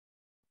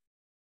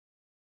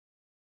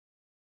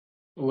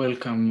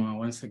Welcome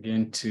once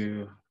again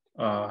to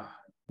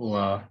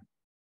our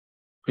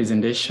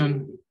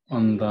presentation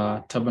on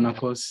the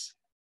Tabernacles.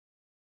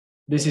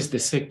 This is the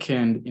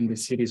second in the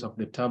series of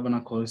the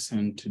Tabernacles,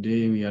 and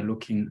today we are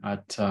looking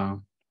at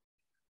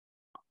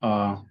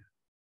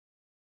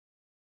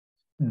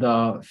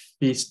the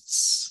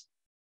feasts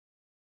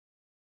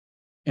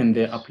and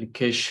their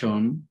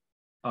application,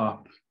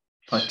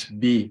 part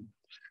B.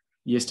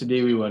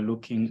 Yesterday we were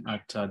looking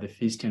at the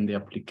feast and the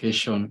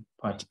application,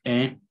 part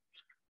A.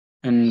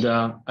 And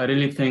I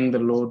really thank the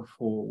Lord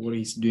for what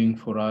he's doing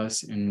for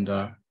us and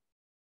the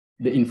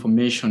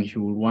information he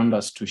will want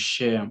us to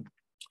share.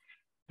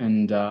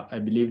 And I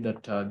believe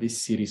that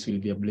this series will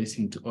be a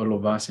blessing to all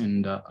of us.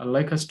 And I'd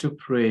like us to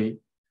pray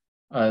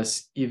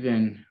as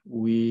even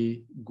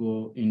we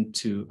go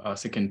into our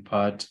second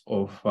part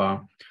of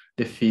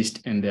the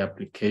feast and the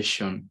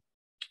application.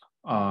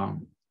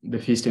 And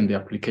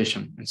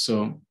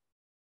so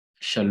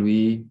shall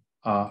we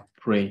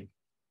pray?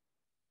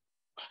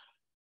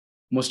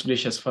 Most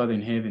gracious Father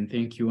in heaven,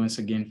 thank you once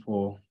again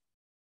for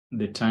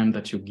the time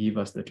that you give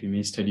us that we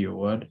may study your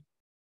word.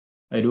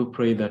 I do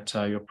pray that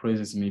your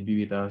presence may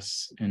be with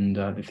us, and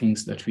the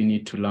things that we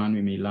need to learn,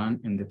 we may learn,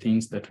 and the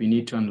things that we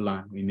need to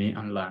unlearn, we may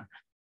unlearn.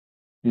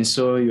 And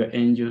so your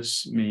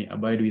angels may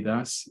abide with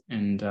us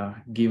and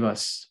give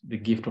us the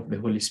gift of the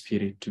Holy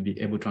Spirit to be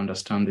able to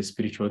understand the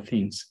spiritual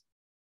things.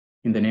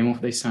 In the name of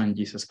thy Son,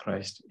 Jesus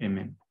Christ,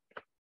 amen.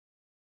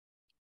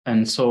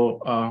 And so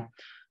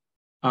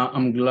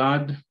I'm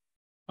glad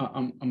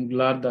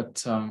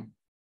that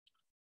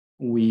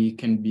we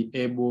can be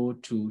able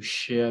to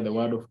share the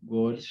word of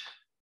God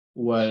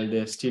while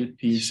there's still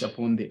peace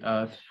upon the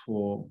earth,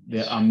 for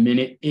there are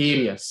many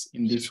areas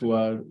in this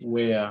world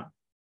where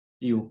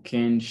you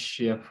can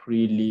share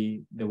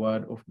freely the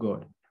word of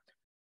God.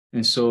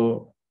 And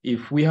so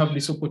if we have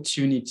this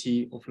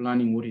opportunity of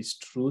learning what is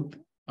truth,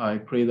 I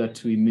pray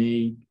that we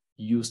may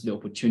use the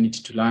opportunity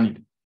to learn it.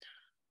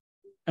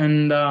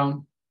 And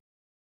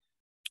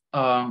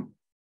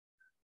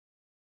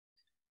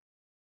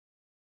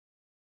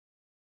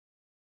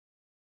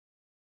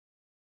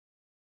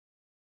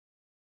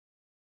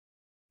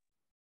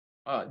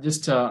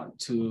just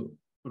to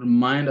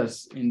remind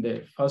us, in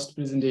the first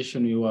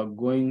presentation, we were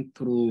going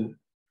through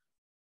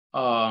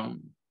the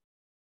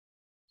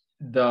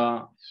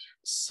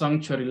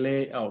sanctuary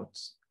layout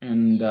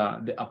and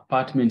the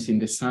apartments in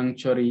the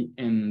sanctuary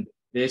and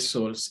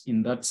vessels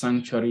in that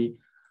sanctuary,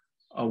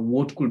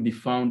 what could be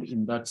found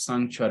in that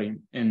sanctuary,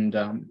 and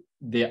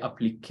their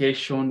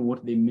application,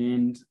 what they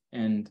meant,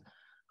 and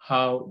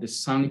how the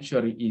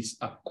sanctuary is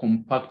a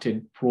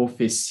compacted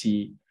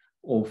prophecy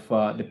of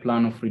the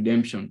plan of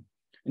redemption.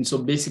 And so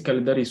basically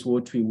that is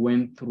what we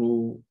went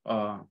through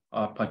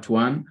part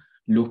one,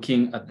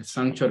 looking at the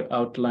sanctuary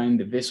outline,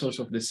 the vessels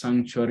of the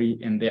sanctuary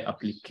and their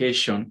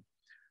application,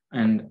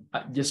 and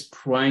just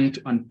trying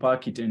to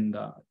unpack it. And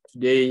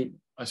today,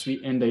 as we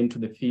enter into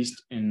the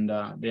feast and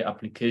the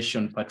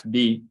application, part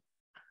B,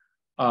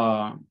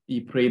 we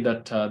pray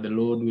that the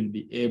Lord will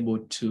be able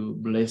to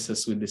bless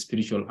us with the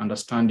spiritual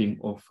understanding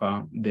of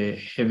the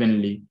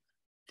heavenly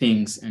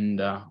things,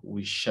 and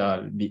we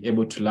shall be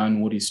able to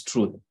learn what is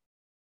truth.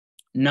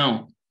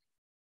 Now,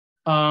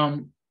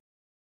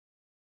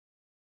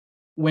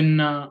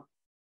 when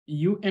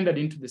you entered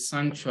into the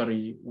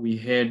sanctuary, we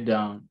had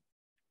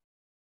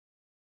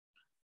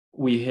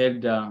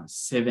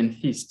 7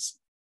 feasts.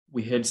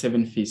 We had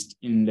 7 feasts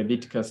in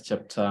Leviticus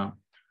chapter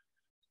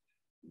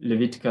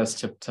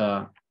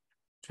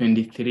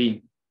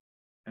 23,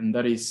 and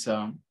that is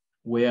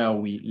where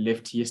we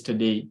left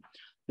yesterday,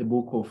 the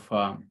book of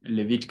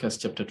Leviticus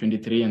chapter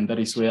 23, and that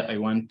is where I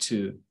want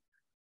to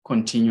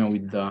continue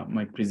with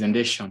my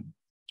presentation,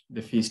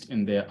 the feast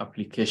and their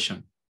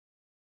application.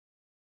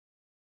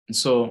 And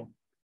so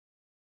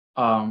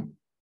the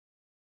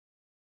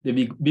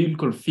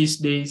biblical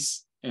feast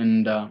days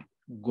and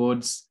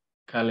God's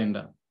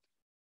calendar,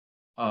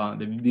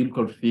 the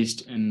biblical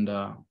feast and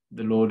the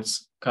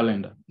Lord's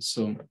calendar.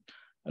 So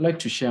I'd like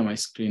to share my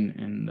screen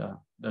and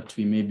that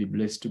we may be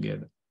blessed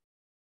together.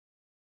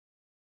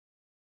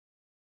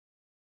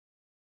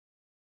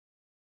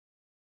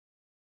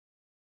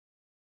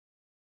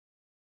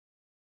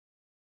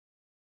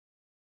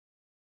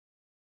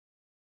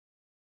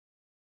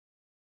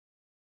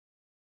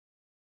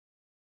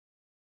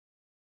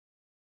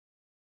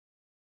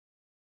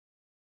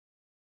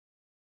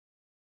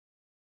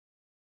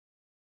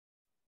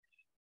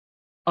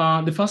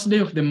 The first day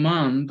of the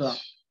month,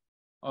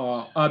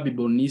 Abib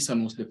or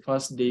Nisan, was the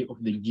first day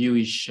of the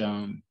Jewish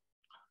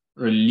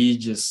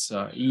religious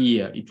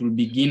year. It will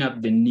begin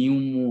at the new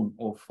moon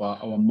of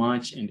our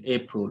March and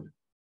April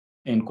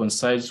and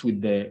coincides with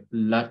the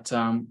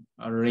latter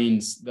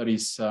rains. That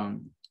is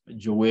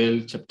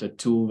Joel chapter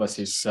 2,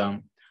 verses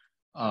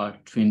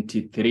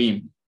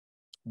 23.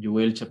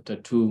 Joel chapter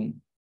 2,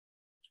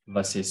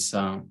 verses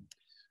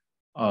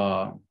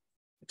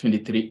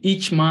 23.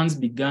 Each month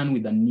began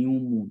with a new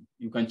moon.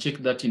 You can check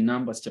that in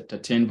Numbers chapter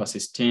 10,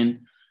 verses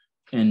 10,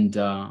 and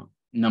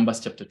Numbers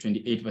chapter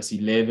 28, verse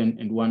 11,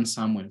 and 1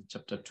 Samuel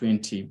chapter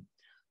 20,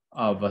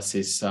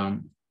 verses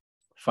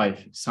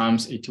 5,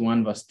 Psalms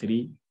 81, verse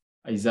 3,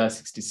 Isaiah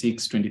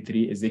 66,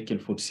 23, Ezekiel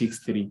 46,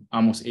 3,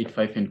 Amos 8,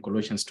 5, and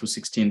Colossians 2,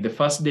 16. The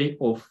first day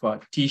of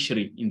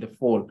Tishri in the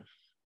fall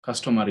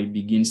customary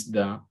begins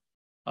the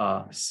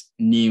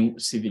new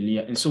civil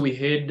year. And so we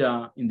had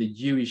in the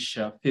Jewish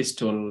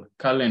festal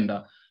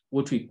calendar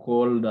what we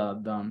call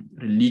the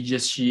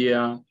religious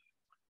year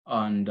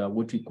and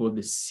what we call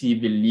the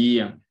civil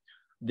year.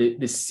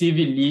 The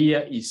civil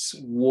year is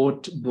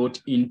what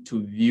brought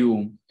into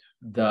view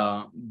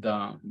the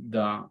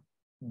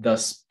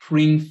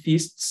spring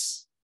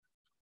feasts,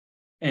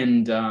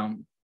 and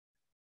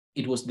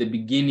it was the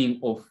beginning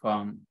of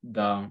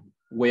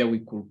where we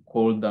could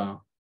call the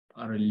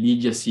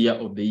religious year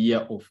of the year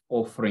of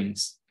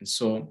offerings.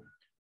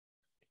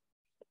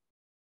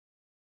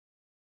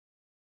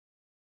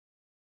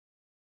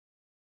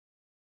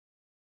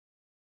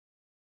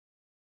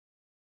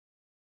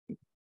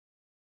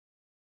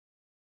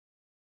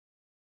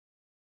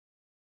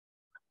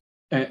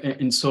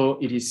 And so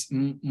it is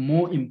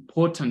more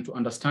important to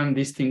understand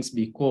these things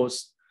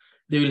because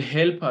they will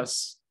help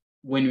us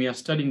when we are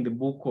studying the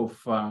book of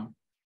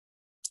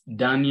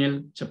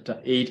Daniel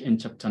chapter 8 and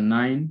chapter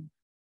 9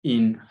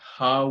 in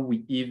how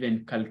we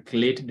even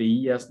calculate the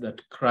years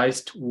that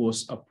Christ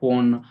was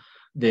upon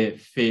the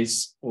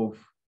face of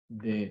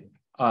the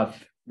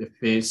earth, the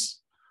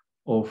face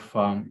of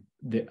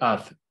the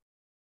earth.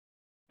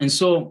 And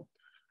so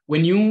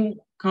when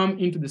you come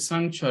into the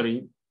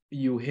sanctuary,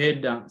 you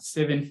had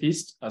 7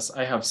 feasts, as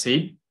I have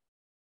said.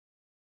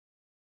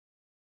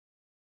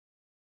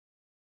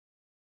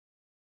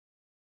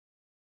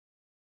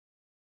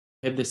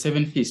 Have the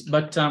 7 feasts,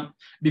 but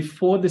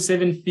before the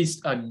 7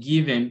 feasts are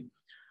given,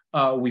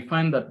 we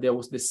find that there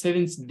was the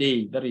 7th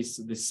day, that is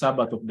the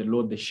Sabbath of the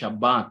Lord, the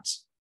Shabbat.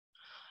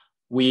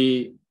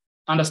 We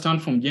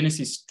understand from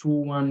Genesis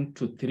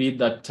 2:1-3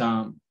 that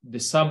the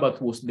Sabbath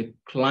was the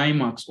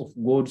climax of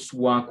God's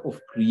work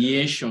of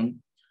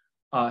creation,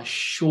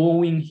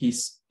 showing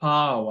his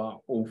power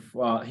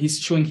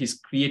showing his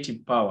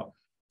creative power.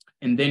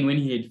 And then when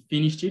he had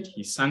finished it,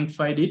 he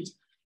sanctified it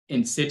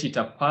and set it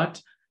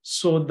apart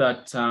so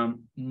that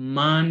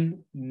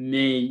man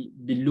may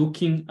be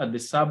looking at the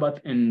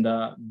Sabbath and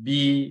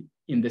be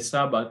in the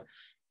Sabbath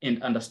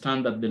and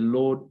understand that the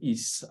Lord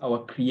is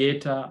our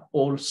creator.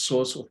 All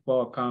source of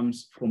power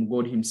comes from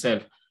God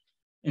himself.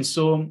 And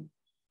so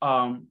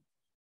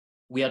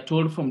we are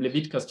told from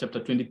Leviticus chapter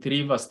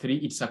 23, verse 3,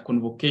 it's a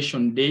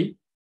convocation day.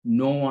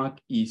 No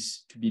work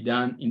is to be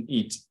done in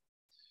it.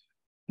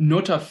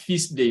 Not a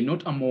feast day,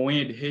 not a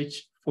moed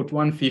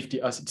H4150,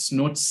 as it's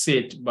not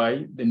set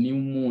by the new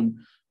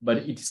moon, but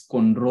it is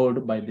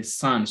controlled by the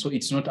sun. So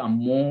it's not a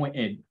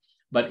moed,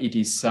 but it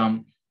is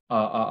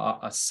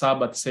a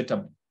Sabbath set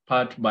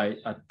apart by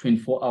a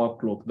 24-hour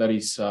clock, that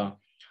is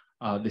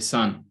the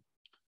sun.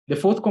 The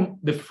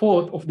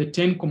fourth of the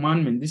 10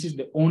 commandments, this is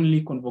the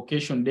only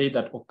convocation day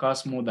that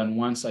occurs more than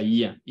once a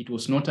year. It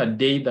was not a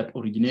day that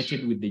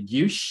originated with the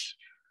Jewish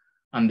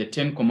and the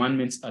 10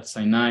 commandments at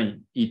Sinai.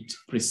 It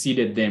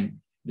preceded them.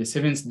 The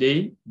 7th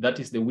day, that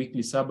is the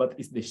weekly Sabbath,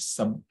 is the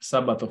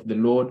Sabbath of the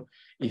Lord.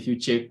 If you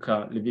check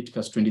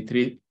Leviticus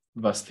 23,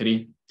 verse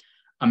 3,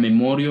 a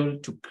memorial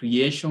to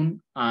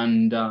creation,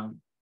 and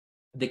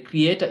the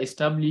Creator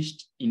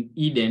established in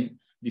Eden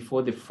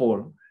before the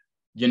fall,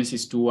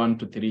 Genesis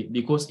 2:1-3,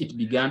 because it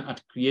began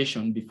at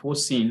creation before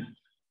sin,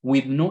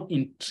 with no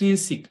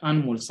intrinsic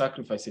animal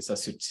sacrifices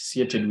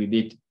associated with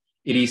it.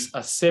 It is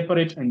a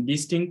separate and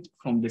distinct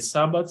from the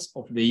Sabbaths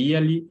of the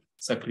yearly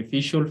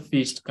sacrificial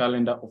feast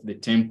calendar of the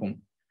temple.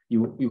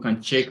 You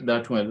can check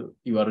that while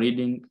you are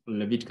reading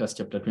Leviticus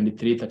chapter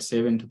 23,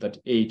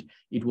 37-38.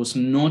 It was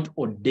not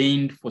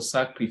ordained for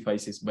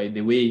sacrifices, by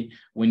the way,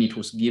 when it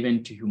was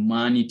given to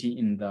humanity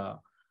in the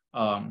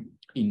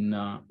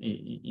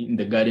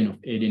Garden of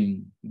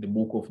Eden, in the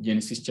book of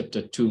Genesis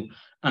chapter 2,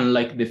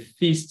 unlike the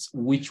feasts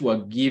which were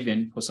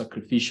given for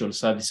sacrificial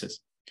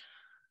services.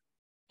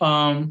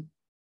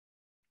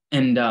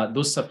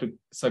 Those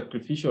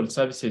sacrificial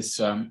services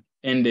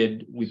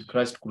ended with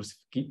Christ's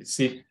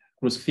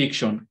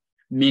crucifixion,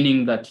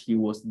 meaning that he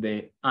was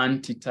the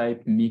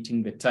antitype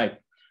meeting the type,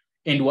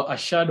 and were a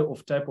shadow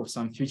of type of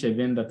some future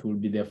event that will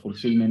be their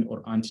fulfillment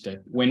or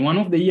antitype. When one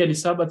of the yearly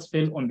Sabbaths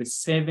fell on the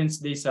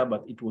 7th day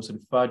Sabbath, it was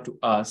referred to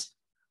us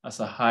as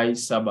a high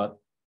Sabbath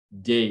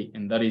day,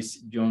 and that is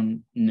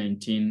John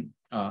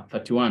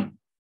 19:31.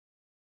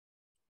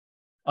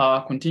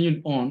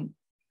 Continued on,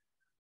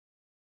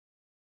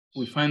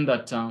 we find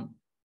that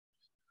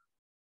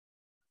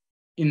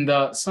in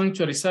the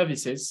sanctuary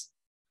services,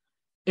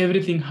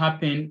 everything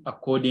happened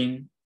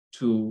according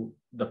to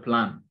the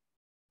plan.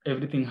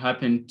 Everything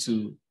happened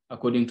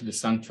according to the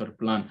sanctuary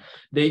plan.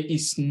 There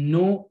is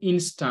no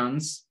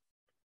instance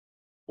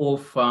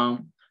of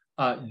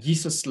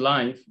Jesus'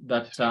 life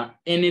that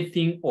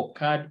anything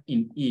occurred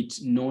in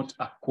it not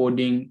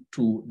according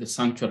to the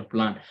sanctuary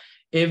plan.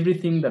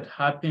 Everything that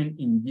happened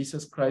in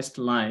Jesus Christ's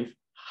life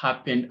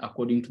happened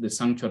according to the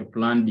sanctuary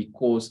plan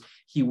because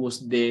he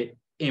was the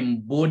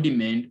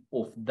embodiment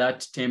of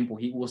that temple.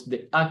 He was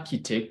the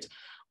architect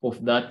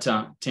of that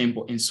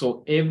temple. And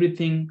so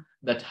everything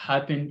that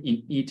happened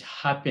in it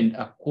happened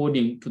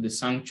according to the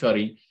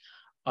sanctuary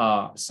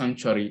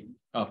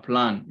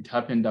plan. It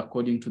happened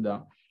according to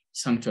the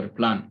sanctuary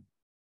plan.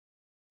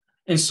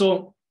 And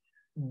so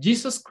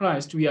Jesus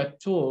Christ, we are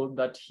told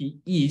that he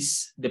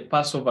is the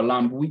Passover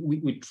lamb.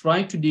 We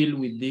try to deal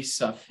with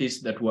this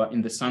feast that were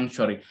in the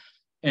sanctuary.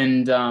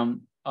 And the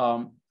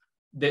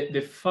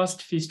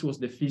first feast was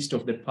the feast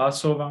of the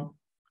Passover.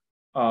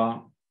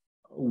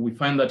 We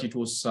find that it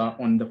was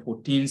on the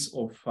 14th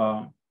of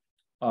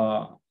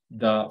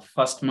the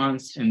first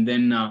month. And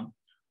then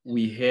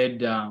we had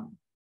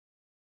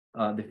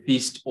the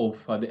feast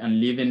of the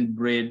unleavened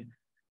bread.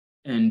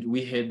 And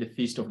we had the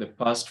feast of the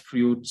first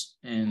fruits,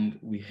 and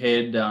we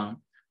had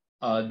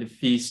the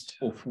feast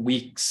of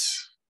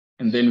weeks.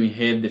 And then we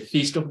had the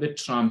feast of the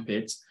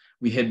trumpets.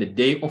 We had the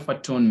Day of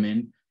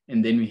Atonement,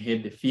 and then we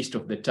had the feast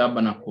of the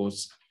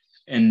Tabernacles.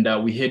 And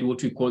we had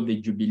what we call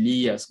the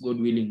Jubilee years. God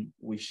willing,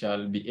 we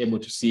shall be able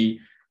to see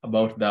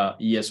about the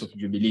years of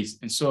Jubilees.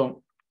 And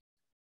so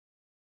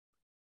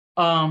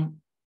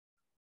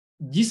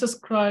Jesus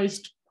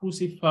Christ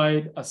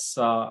crucified as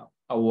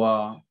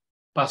our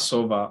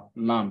Passover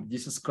lamb.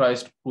 Jesus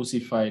Christ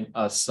crucified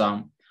as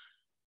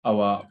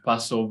our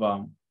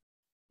Passover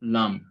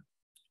lamb.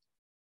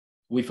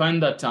 We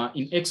find that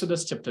in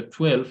Exodus chapter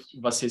 12,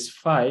 verses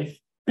 5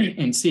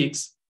 and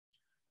 6,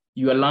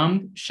 your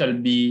lamb shall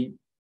be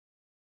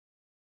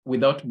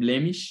without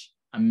blemish,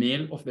 a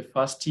male of the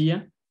first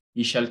year.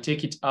 Ye shall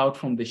take it out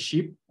from the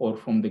sheep or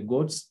from the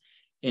goats,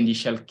 and ye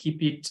shall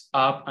keep it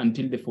up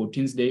until the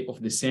 14th day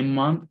of the same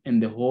month,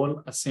 and the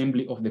whole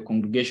assembly of the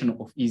congregation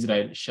of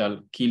Israel shall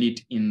kill it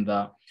in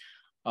the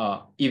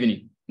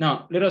evening.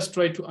 Now, let us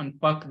try to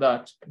unpack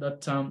that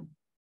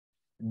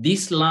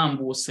this lamb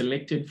was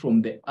selected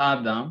from the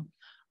other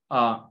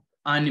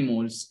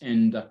animals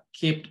and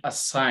kept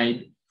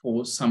aside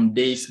for some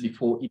days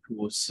before it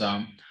was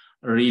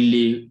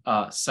really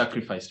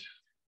sacrificed.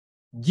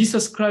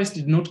 Jesus Christ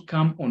did not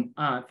come on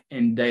earth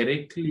and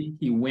directly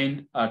he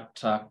went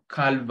at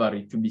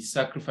Calvary to be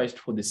sacrificed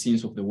for the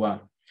sins of the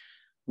world.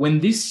 When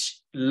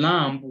this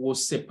lamb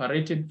was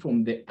separated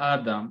from the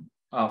other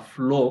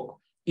flock,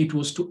 it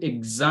was to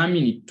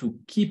examine it, to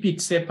keep it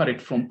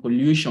separate from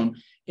pollution,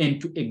 and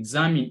to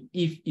examine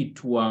if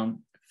it were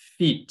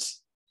fit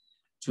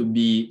to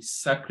be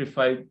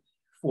sacrificed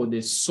for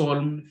the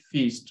solemn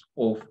feast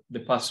of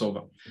the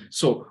Passover.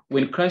 So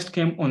when Christ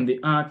came on the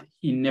earth,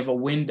 he never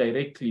went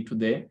directly to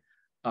the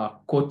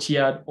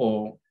courtyard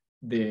or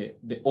the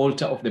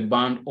altar of the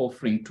burnt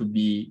offering to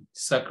be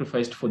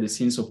sacrificed for the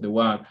sins of the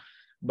world.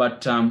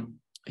 But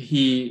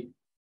he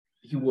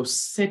was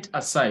set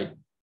aside.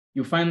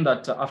 You find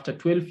that after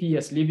 12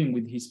 years living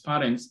with his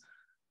parents,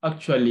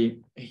 actually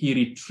he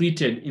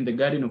retreated in the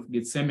Garden of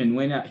Gethsemane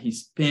when he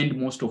spent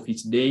most of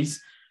his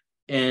days.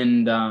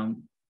 And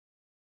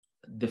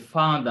the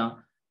Father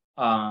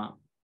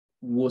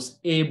was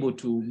able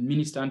to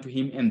minister unto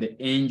him and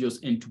the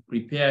angels and to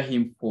prepare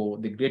him for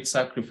the great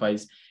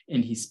sacrifice.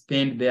 And he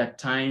spent their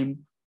time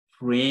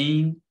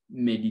praying,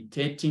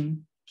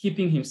 meditating,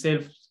 keeping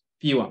himself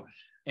pure.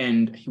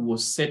 And he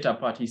was set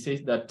apart. He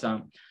says that,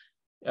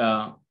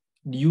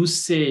 you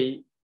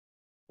say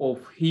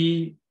of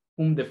he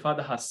whom the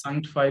Father has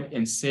sanctified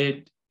and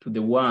said to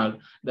the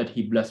world that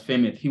he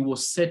blasphemeth. He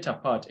was set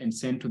apart and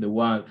sent to the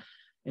world.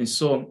 And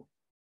so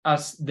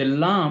as the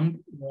lamb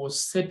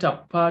was set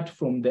apart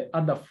from the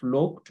other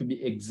flock to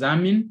be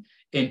examined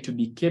and to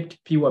be kept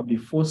pure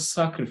before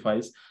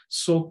sacrifice,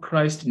 so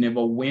Christ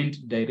never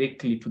went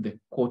directly to the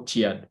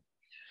courtyard,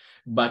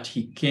 but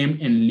he came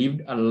and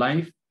lived a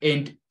life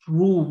and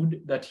proved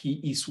that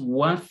he is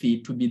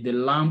worthy to be the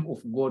Lamb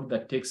of God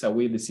that takes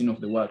away the sin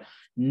of the world.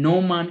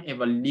 No man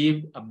ever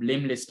lived a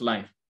blameless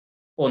life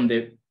on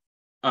this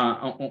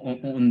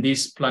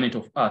planet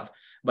of earth.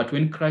 But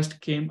when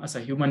Christ came as a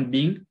human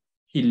being,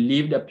 he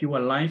lived a pure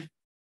life,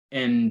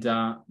 and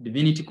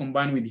divinity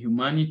combined with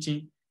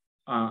humanity,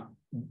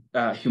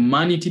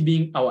 humanity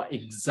being our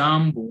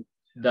example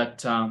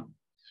that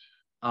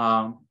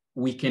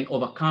we can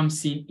overcome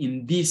sin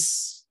in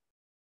this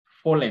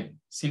fallen,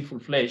 sinful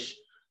flesh.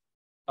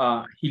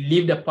 He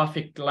lived a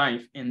perfect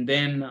life, and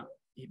then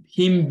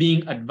him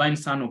being a divine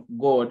Son of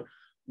God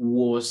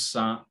was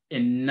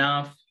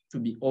enough to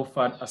be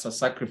offered as a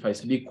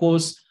sacrifice,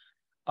 because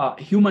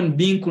a human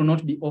being could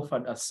not be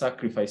offered as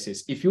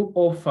sacrifices. If you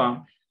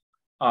offer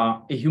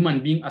a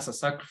human being as a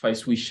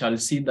sacrifice, we shall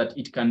see that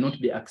it cannot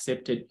be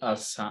accepted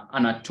as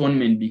an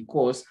atonement,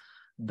 because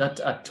that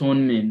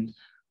atonement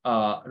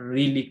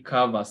really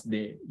covers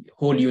the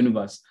whole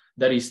universe.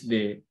 That is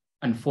the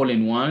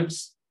unfallen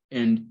worlds,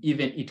 and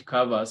even it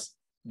covers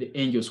the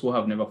angels who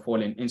have never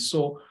fallen. And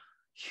so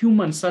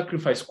human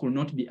sacrifice could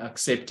not be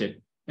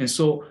accepted. And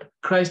so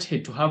Christ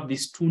had to have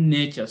these two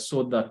natures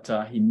so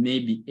that he may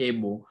be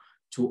able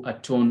to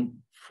atone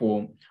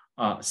for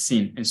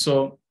sin. And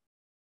so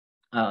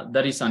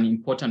that is an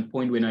important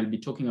point. When I'll be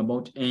talking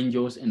about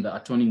angels and the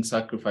atoning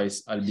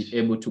sacrifice, I'll be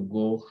able to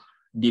go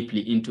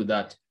deeply into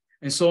that.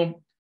 And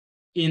so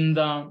in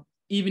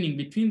evening,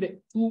 between the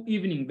two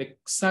evening, the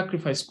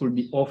sacrifice could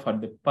be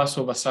offered, the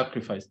Passover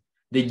sacrifice.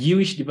 The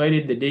Jewish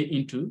divided the day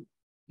into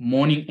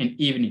morning and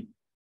evening.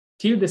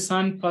 Till the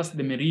sun passed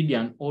the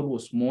meridian, all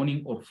was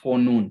morning or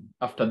forenoon.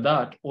 After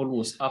that, all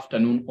was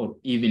afternoon or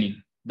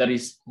evening. That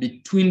is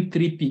between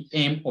 3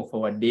 p.m. of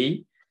our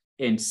day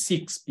and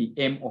 6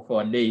 p.m. of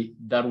our day.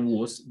 That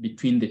was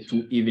between the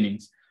two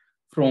evenings.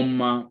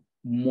 From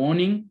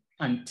morning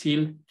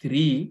until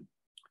 3,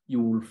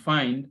 you will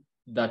find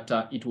that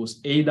it was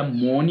either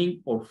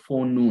morning or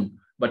forenoon.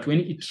 But when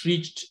it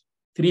reached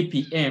 3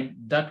 p.m.,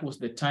 that was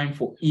the time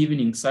for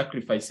evening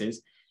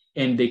sacrifices,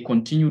 and they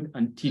continued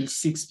until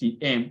 6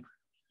 p.m.,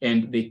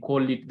 and they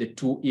call it the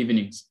two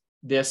evenings.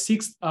 Their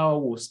 6th hour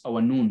was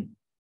our noon.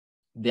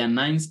 Their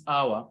 9th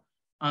hour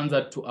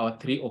answered to our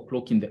 3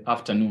 o'clock in the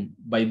afternoon.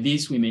 By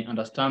this, we may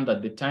understand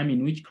that the time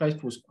in which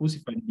Christ was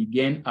crucified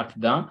began at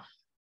the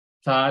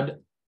 3rd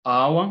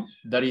hour,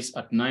 that is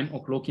at 9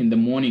 o'clock in the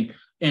morning.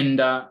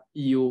 And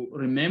you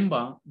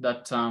remember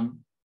that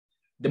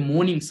the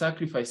morning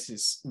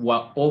sacrifices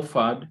were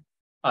offered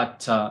at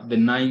the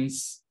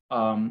 9th,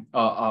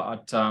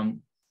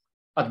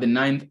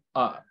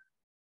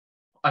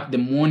 at the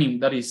morning,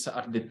 that is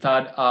at the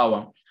 3rd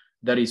hour.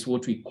 That is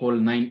what we call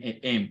 9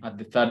 a.m. At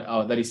the 3rd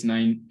hour, that is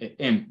 9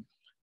 a.m.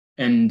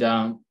 And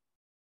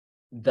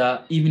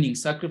the evening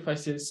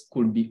sacrifices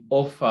could be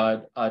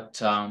offered at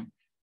the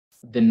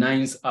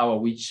 9th hour,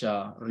 which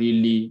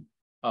really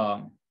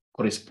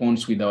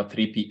corresponds with our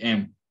 3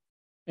 p.m.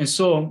 And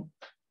so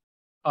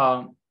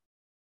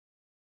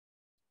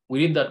we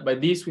read that by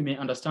this we may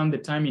understand the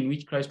time in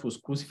which Christ was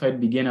crucified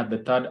began at the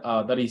 3rd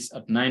hour, that is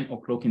at 9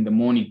 o'clock in the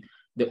morning.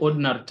 The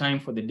ordinary time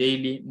for the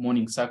daily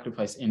morning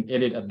sacrifice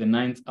ended at the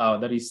 9th hour,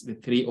 that is the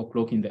 3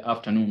 o'clock in the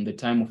afternoon, the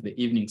time of the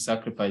evening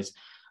sacrifice,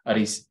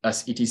 as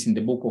it is in the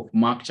book of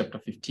Mark chapter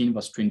 15,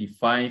 verse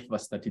 25,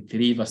 verse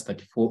 33, verse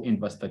 34, and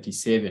verse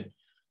 37.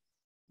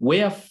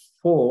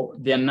 Wherefore,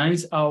 their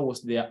 9th hour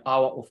was their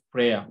hour of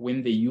prayer,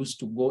 when they used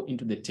to go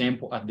into the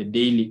temple at the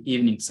daily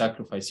evening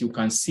sacrifice. You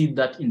can see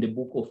that in the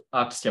book of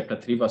Acts chapter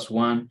 3, verse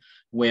 1,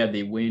 where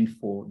they went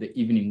for the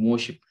evening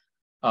worship.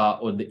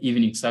 Or the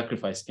evening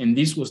sacrifice. And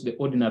this was the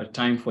ordinary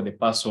time for the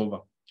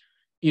Passover.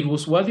 It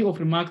was worthy of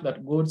remark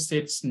that God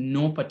sets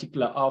no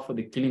particular hour for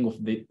the killing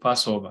of the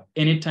Passover.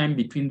 Anytime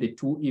between the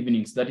two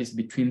evenings, that is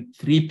between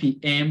 3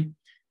 p.m.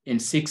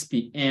 and 6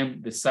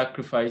 p.m., the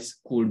sacrifice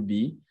could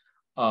be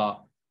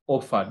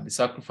offered. The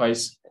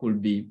sacrifice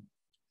could be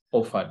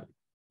offered.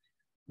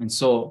 And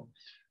so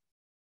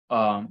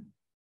it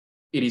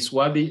is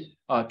worthy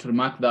to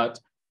remark that.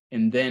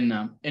 And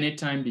then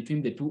anytime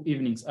between the two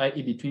evenings,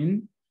 i.e.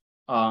 between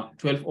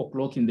 12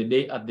 o'clock in the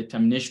day at the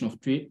termination of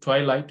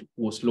twilight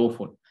was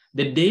lawful.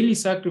 The daily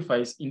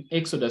sacrifice in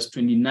Exodus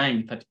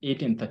 29,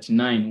 38, and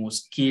 39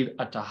 was killed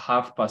at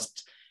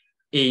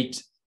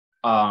 8:30,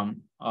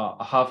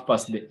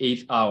 the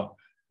 8th hour.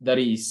 That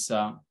is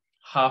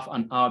half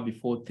an hour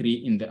before 3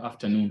 in the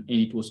afternoon. And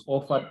it was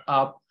offered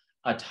up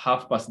at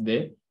 9:30,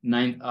 the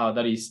 9th hour.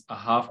 That is a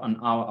half an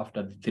hour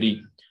after the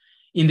 3.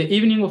 In the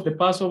evening of the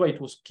Passover, it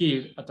was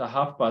killed at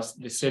 8:30,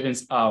 the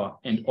 7th hour,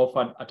 and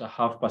offered at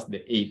 8:30,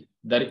 the 8th.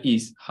 That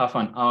is half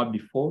an hour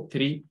before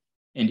 3.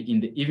 And in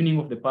the evening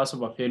of the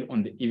Passover fell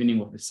on the evening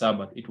of the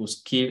Sabbath. It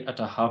was killed at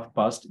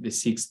 8:30, the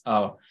 6th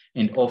hour,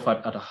 and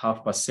offered at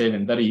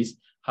 7:30. That is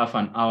half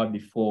an hour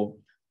before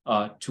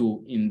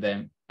 2 in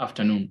the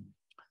afternoon.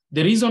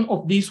 The reason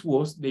of this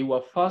was they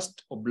were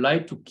first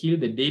obliged to kill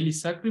the daily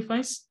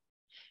sacrifice,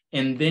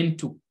 and then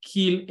to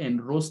kill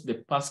and roast the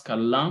Paschal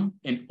lamb,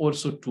 and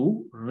also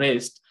to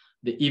rest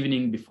the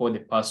evening before the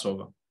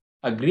Passover.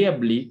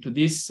 Agreeably to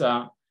this,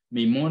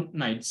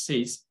 Maimonides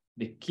says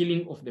the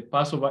killing of the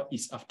Passover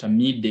is after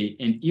midday,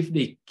 and if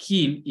they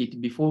kill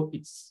it before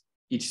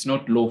it's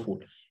not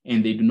lawful,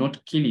 and they do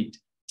not kill it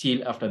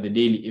till after the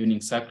daily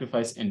evening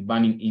sacrifice and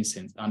burning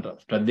incense. And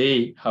after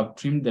they have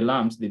trimmed the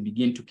lambs, they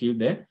begin to kill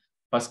the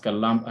Paschal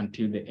lamb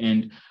until the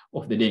end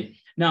of the day.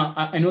 Now,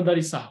 I know that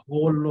is a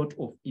whole lot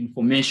of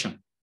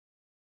information.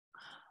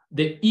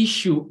 The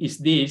issue is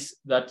this,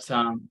 that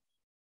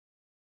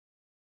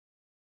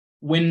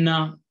when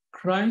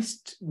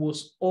Christ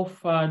was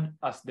offered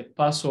as the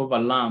Passover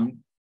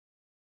lamb,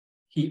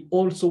 he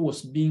also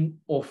was being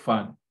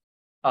offered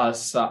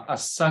as a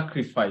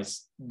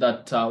sacrifice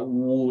that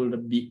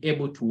would be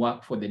able to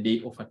work for the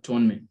Day of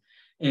Atonement.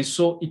 And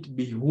so it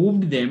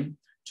behooved them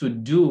to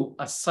do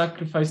a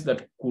sacrifice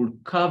that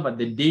could cover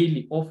the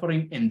daily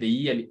offering and the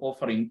yearly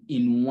offering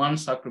in one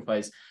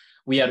sacrifice.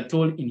 We are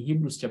told in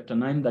Hebrews chapter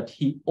 9 that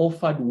he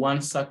offered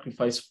one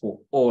sacrifice for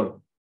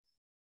all.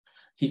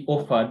 He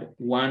offered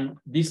one,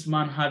 this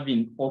man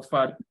having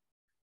offered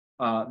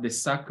the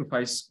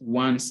sacrifice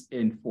once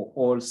and for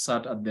all,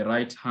 sat at the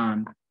right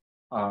hand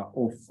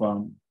of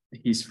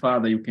his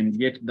Father. You can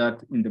get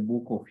that in the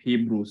book of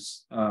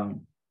Hebrews.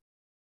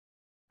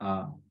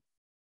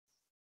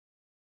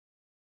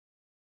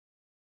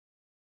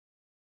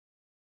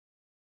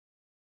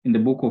 In the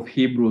book of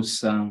Hebrews,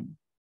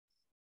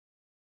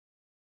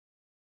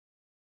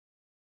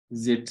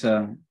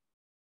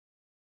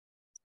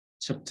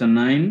 chapter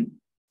 9,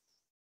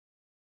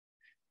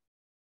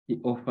 he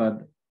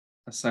offered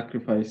a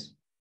sacrifice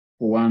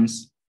for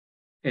once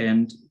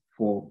and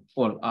for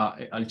all.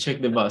 I'll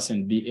check the verse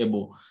and be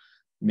able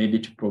maybe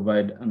to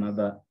provide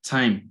another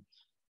time.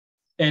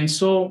 And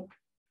so,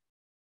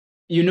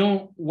 you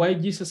know, why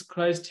Jesus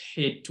Christ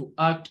had to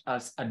act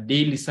as a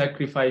daily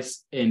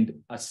sacrifice and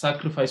a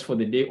sacrifice for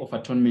the Day of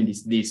Atonement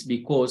is this,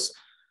 because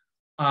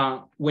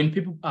when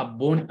people are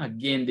born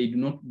again, they do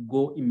not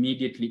go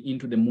immediately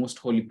into the most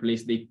holy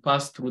place. They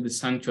pass through the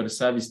sanctuary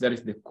service, that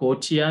is the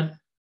courtyard,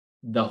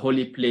 the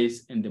holy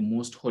place, and the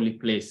most holy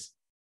place.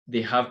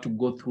 They have to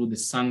go through the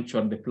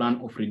sanctuary, the plan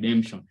of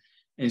redemption.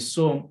 And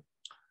so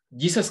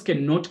Jesus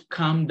cannot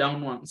come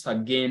down once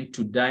again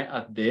to die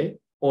at the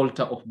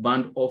altar of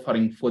burnt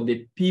offering for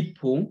the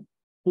people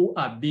who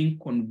are being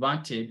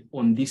converted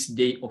on this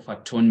Day of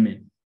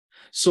Atonement.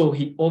 So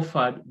he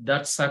offered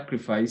that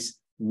sacrifice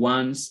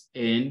once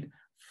and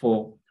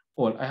for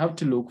all. I have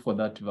to look for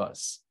that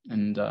verse,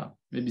 and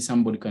maybe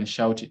somebody can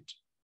shout it.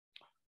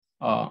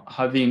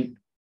 Having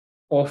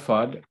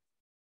offered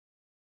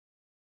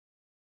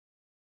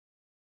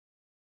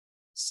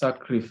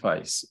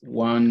sacrifice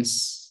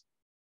once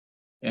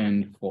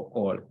and for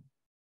all.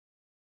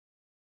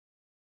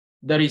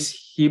 That is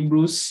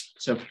Hebrews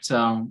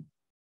chapter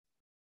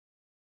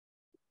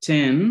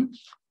 10.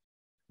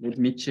 Let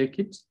me check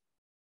it.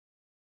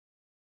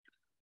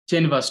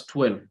 10 verse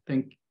 12.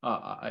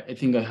 I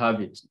think I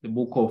have it. The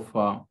book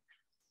of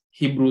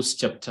Hebrews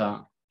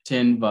chapter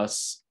 10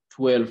 verse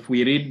 12.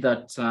 We read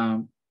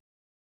that,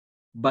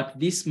 but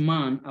this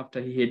man,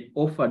 after he had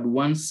offered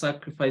one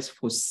sacrifice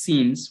for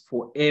sins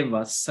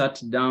forever,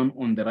 sat down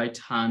on the right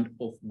hand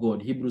of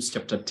God. Hebrews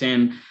chapter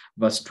 10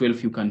 verse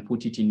 12. You can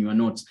put it in your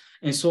notes.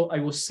 And so I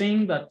was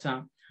saying that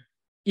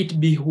it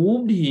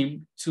behooved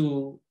him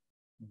to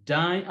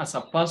die as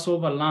a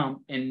Passover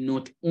lamb, and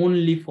not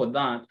only for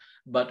that,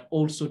 but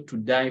also to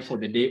die for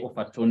the Day of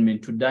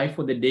Atonement, to die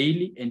for the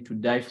daily and to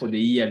die for the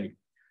yearly.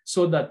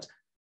 So that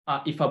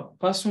if a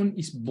person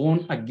is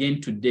born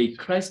again today,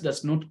 Christ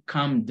does not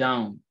come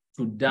down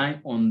to die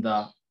on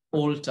the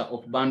altar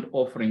of burnt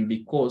offering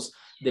because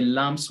the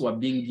lambs were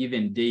being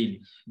given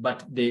daily,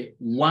 but the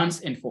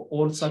once and for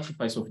all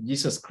sacrifice of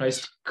Jesus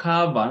Christ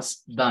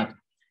covers that.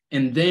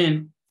 And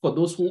then for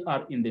those who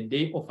are in the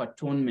Day of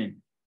Atonement,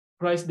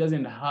 Christ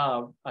doesn't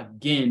have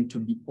again to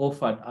be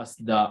offered as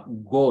the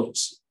goat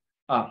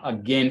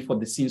again for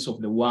the sins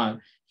of the world.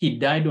 He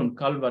died on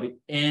Calvary,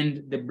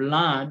 and the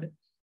blood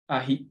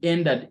he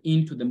entered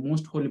into the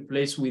most holy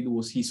place with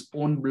was his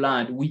own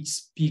blood, which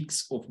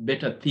speaks of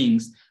better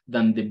things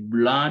than the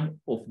blood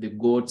of the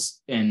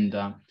goats and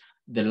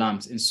the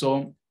lambs. And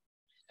so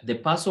the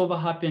Passover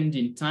happened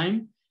in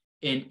time,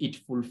 and it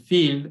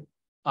fulfilled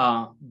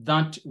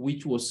that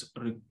which was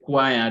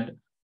required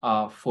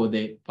for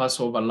the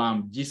Passover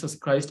lamb. Jesus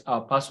Christ,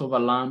 our Passover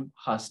lamb,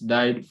 has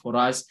died for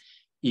us.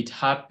 It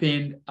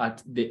happened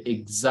at the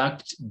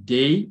exact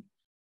day,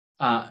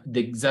 the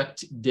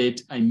exact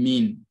date,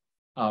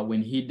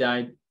 when he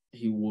died.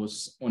 He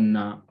was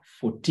on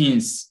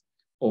 14th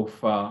of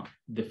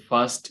the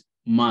first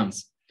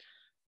month.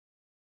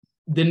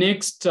 The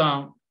next,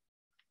 the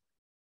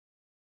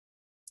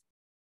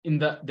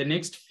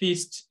next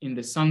feast in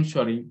the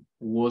sanctuary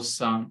was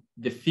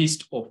the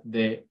Feast of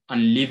the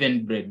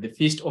Unleavened Bread, the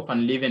Feast of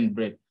Unleavened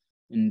Bread.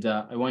 And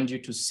I want you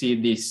to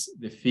see this,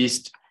 the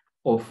Feast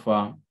of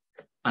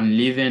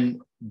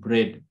Unleavened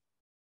Bread.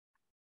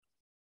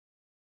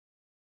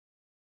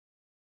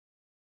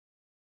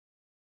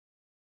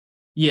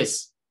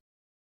 Yes,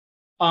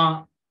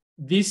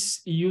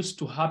 this used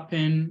to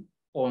happen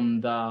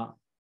on the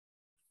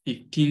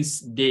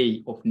 15th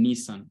day of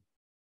Nisan.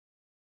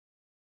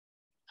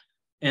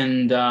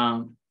 And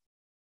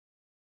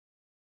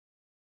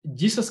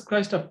Jesus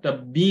Christ, after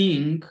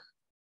being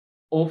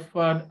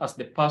offered as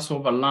the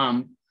Passover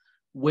lamb,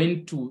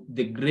 went to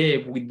the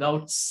grave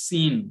without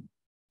sin.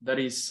 That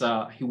is,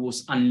 he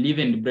was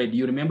unleavened bread.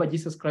 You remember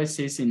Jesus Christ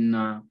says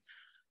in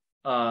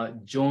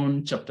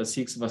John chapter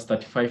 6, verse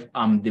 35,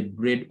 I'm the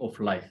bread of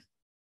life.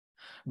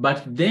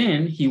 But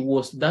then he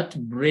was that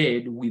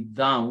bread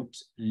without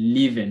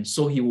leaven.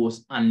 So he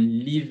was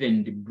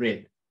unleavened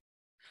bread.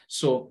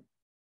 So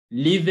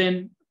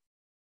leaven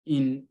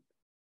in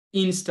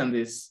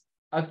instances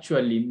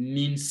actually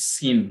means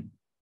sin.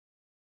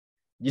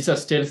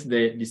 Jesus tells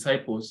the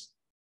disciples,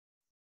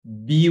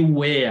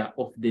 beware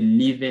of the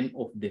leaven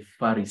of the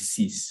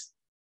Pharisees,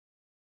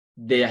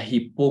 their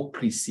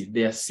hypocrisy,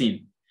 their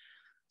sin.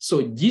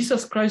 So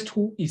Jesus Christ,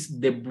 who is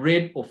the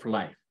bread of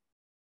life,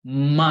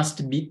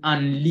 must be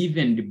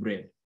unleavened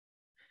bread.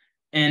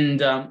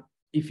 And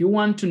if you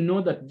want to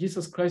know that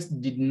Jesus Christ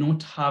did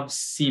not have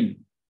sin,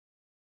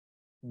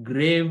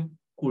 grave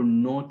could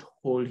not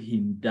hold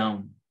him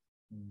down.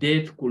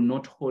 Death could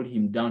not hold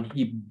him down.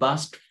 He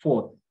burst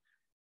forth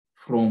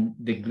from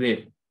the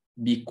grave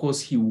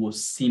because he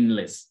was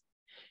sinless.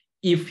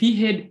 If he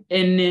had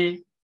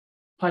any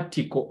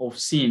particle of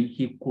sin,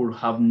 he could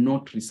have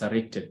not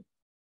resurrected.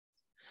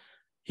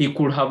 He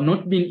could have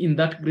not been in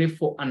that grave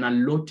for an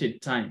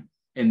allotted time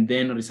and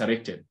then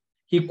resurrected.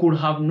 He could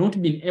have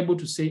not been able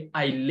to say,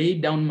 I lay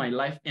down my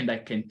life and I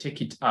can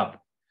take it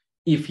up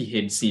if he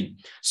had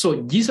sinned.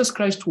 So Jesus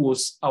Christ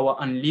was our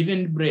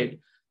unleavened bread.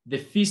 The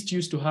feast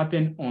used to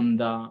happen on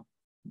the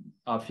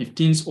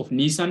 15th of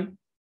Nisan,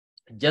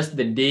 just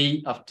the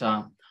day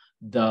after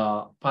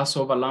the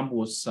Passover lamb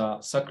was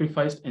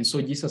sacrificed. And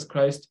so Jesus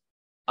Christ,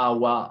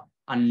 our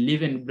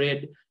unleavened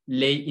bread,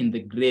 lay in the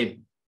grave.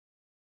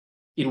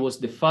 It was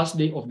the first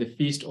day of the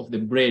feast of the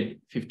bread,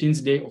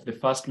 15th day of the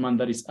first month,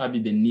 that is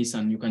Abib and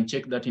Nisan. You can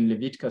check that in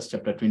Leviticus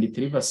chapter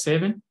 23, verse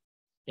 7,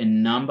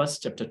 and Numbers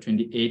chapter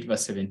 28,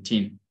 verse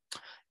 17.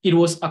 It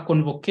was a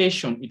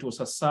convocation. It was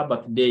a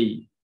Sabbath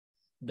day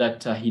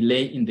that he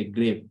lay in the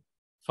grave.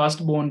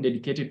 Firstborn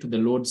dedicated to the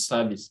Lord's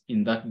service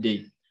in that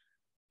day.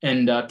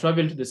 And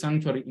travel to the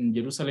sanctuary in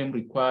Jerusalem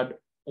required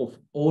of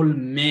all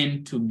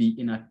men to be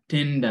in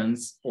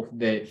attendance of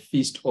the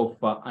feast of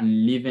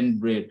unleavened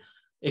bread.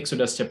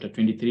 Exodus chapter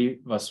 23,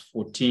 verse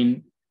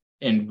 14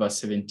 and verse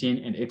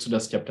 17, and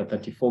Exodus chapter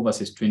 34,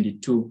 verses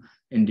 22,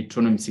 and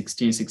Deuteronomy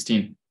 16,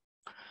 16.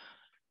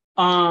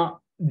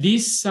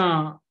 These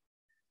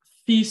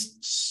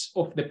feasts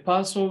of the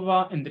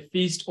Passover and the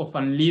feast of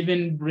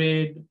unleavened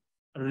bread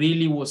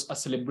really was a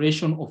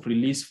celebration of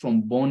release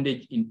from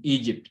bondage in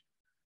Egypt.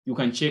 You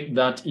can check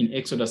that in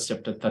Exodus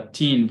chapter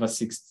 13,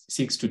 verse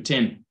 6 to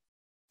 10.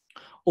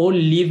 All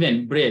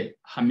leavened bread,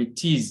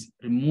 hametes,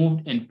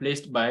 removed and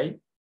placed by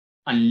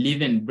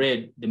unleavened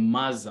bread, the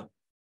matzah.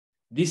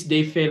 This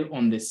day fell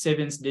on the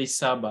seventh day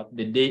Sabbath,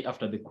 the day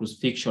after the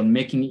crucifixion,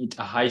 making it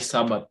a high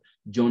Sabbath.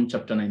 John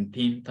chapter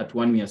 19,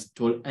 31, we are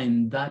told,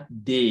 and that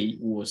day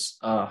was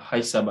a high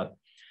Sabbath.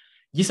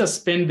 Jesus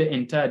spent the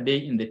entire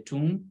day in the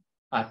tomb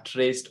at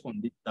rest on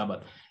this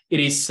Sabbath. It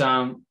is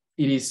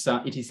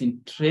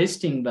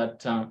interesting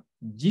that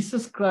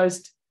Jesus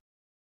Christ,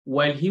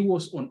 while he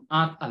was on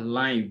earth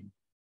alive,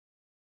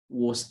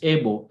 was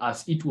able,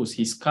 as it was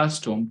his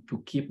custom,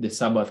 to keep the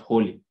Sabbath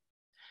holy.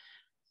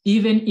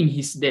 Even in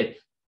his death,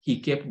 he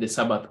kept the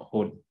Sabbath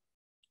holy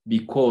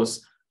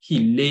because he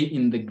lay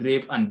in the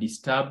grave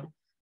undisturbed.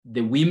 The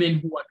women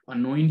who had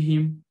anointed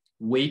him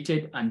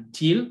waited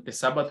until the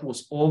Sabbath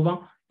was over,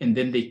 and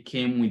then they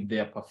came with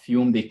their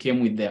perfume, they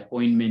came with their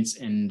ointments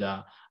and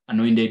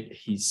anointed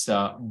his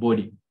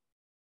body.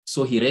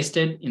 So he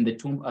rested in the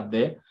tomb at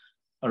the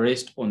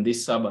rest on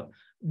this Sabbath.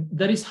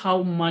 That is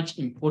how much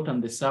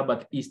important the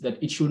Sabbath is,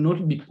 that it should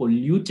not be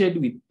polluted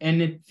with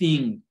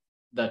anything,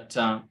 that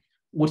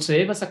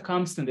whatsoever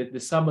circumstance, that the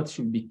Sabbath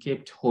should be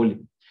kept holy.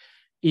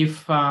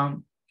 If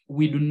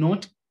we do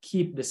not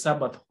keep the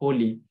Sabbath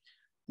holy,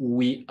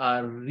 we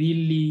are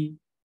really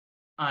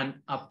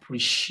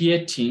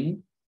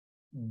unappreciating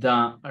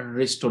the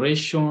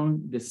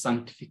restoration, the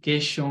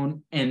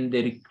sanctification, and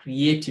the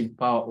recreative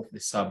power of the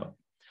Sabbath.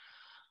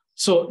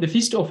 So the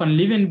Feast of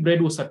Unleavened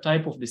Bread was a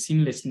type of the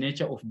sinless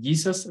nature of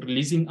Jesus,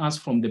 releasing us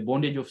from the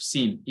bondage of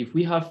sin. If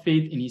we have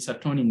faith in his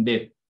atoning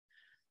death,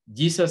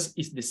 Jesus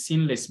is the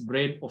sinless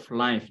bread of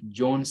life,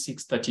 John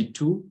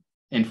 6:32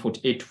 and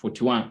 48 to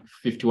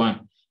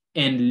 51.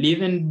 And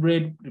leavened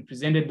bread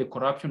represented the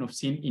corruption of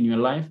sin in your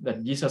life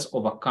that Jesus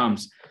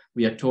overcomes.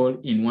 We are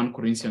told in 1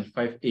 Corinthians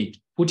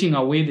 5:8, putting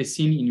away the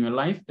sin in your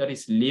life, that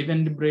is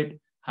leavened bread,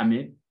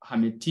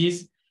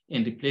 hametes,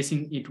 and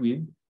replacing it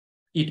with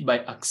it by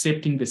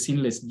accepting the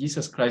sinless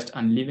Jesus Christ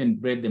unleavened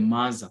bread, the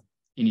matzah,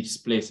 in its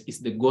place. Is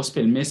the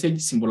gospel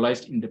message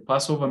symbolized in the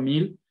Passover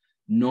meal,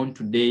 known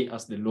today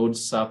as the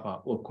Lord's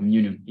Supper or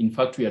communion. In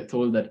fact, we are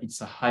told that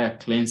it's a higher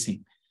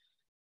cleansing.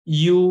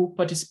 You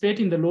participate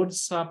in the Lord's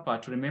Supper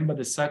to remember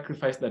the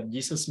sacrifice that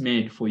Jesus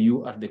made for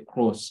you at the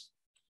cross.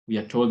 We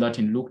are told that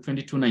in Luke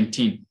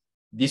 22:19.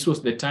 This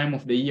was the time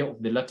of the year of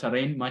the latter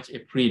rain, March,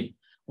 April.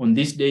 On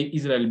this day,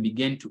 Israel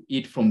began to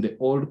eat from the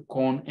old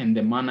corn, and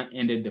the manna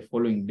ended the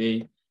following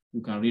day.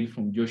 You can read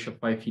from Joshua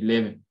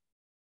 5:11.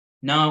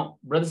 Now,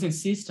 brothers and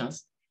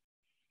sisters,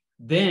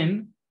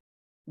 then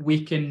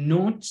we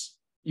cannot,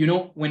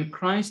 when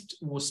Christ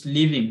was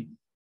leaving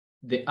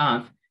the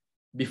earth,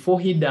 before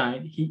he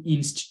died, he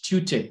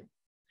instituted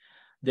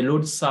the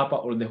Lord's Supper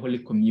or the Holy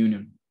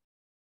Communion.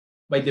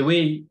 By the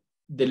way,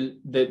 the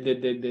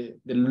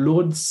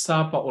Lord's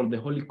Supper or the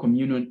Holy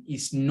Communion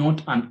is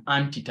not an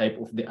antitype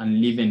of the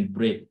unleavened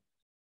bread.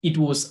 It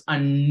was a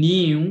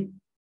new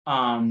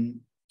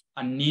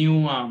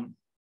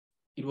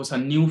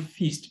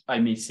feast, I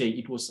may say.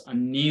 It was a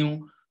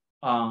new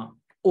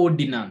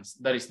ordinance.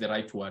 That is the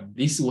right word.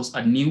 This was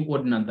a new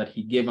ordinance that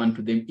he gave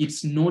unto them.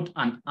 It's not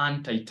an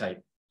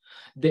antitype.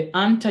 The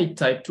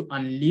antitype to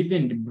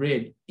unleavened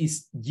bread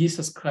is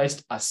Jesus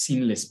Christ, a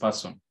sinless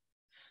person.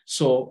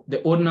 So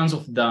the ordinance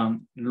of the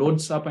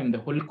Lord's Supper and the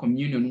Holy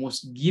Communion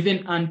was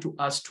given unto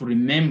us to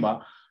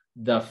remember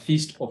the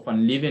feast of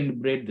unleavened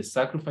bread, the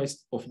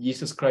sacrifice of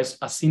Jesus Christ,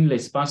 a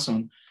sinless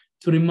person,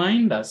 to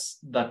remind us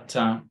that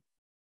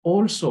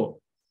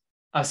also,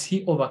 as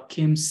he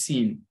overcame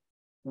sin,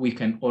 we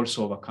can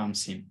also overcome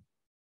sin.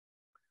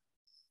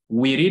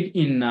 We read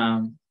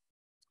in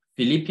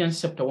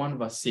Philippians chapter 1,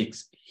 verse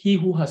 6, he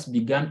who has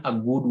begun a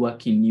good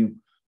work in you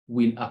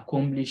will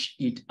accomplish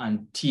it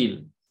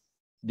until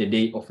the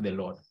day of the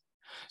Lord.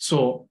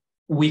 So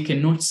we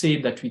cannot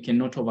say that we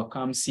cannot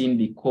overcome sin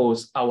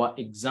because our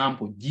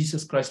example,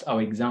 Jesus Christ,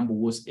 our example,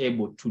 was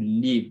able to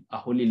live a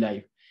holy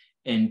life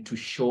and to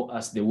show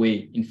us the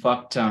way. In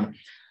fact,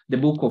 the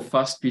book of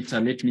First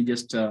Peter, let me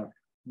just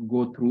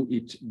go through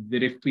it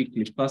very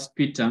quickly. First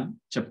Peter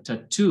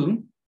chapter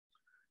 2,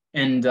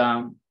 and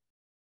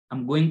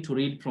I'm going to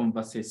read from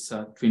verses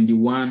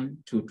 21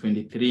 to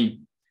 23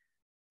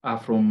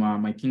 from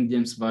my King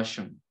James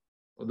Version.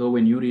 Although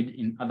when you read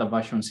in other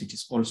versions, it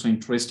is also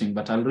interesting,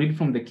 but I'll read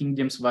from the King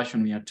James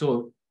Version. We are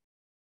told,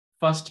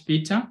 First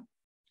Peter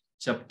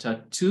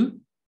chapter 2,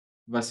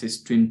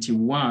 verses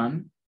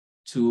 21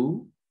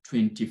 to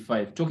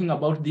 25, talking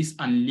about this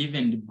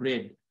unleavened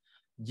bread,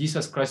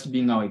 Jesus Christ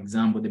being our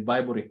example. The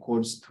Bible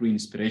records through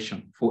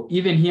inspiration. For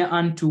even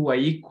hereunto were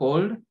ye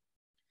called,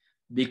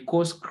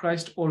 because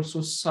Christ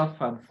also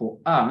suffered for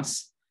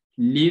us,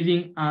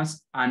 leaving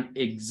us an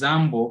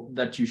example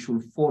that you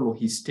should follow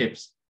his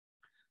steps,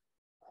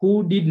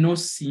 who did not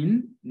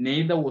sin,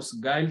 neither was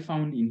guile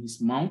found in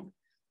his mouth,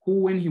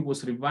 who when he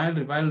was reviled,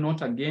 reviled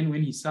not again,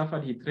 when he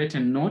suffered, he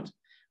threatened not,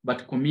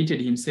 but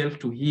committed himself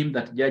to him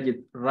that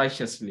judgeth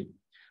righteously,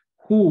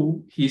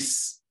 who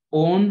his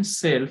own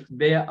self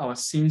bare our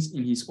sins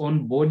in his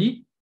own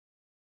body,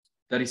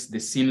 that is the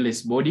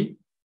sinless body.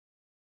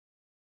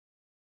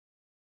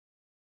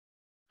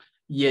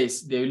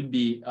 Yes, there will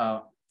be,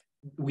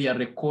 we are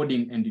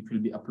recording and it will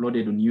be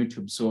uploaded on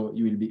YouTube, so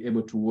you will be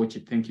able to watch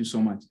it. Thank you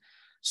so much.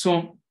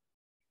 So,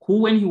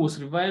 who when he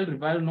was reviled,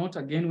 reviled not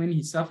again, when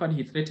he suffered,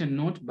 he threatened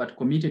not, but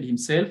committed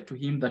himself to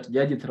him that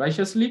judgeth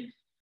righteously,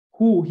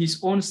 who his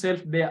own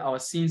self bare our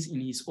sins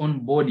in his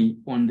own body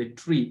on the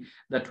tree,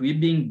 that we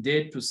being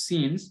dead to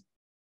sins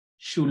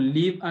should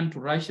live unto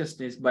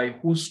righteousness, by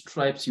whose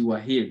stripes you were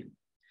healed.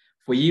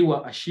 For ye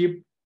were a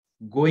sheep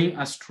going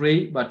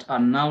astray, but are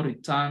now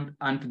returned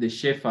unto the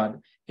shepherd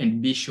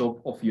and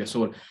bishop of your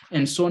soul.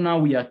 And so now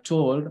we are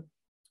told,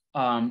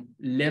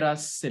 let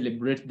us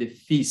celebrate the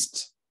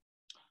feast.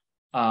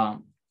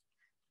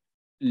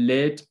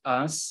 Let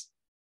us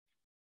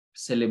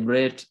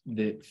celebrate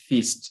the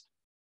feast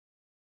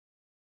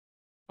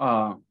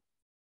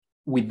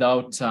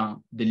without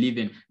the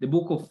leaven. The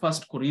book of 1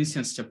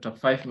 Corinthians chapter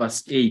 5,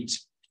 verse 8.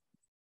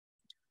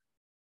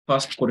 1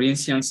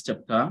 Corinthians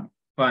chapter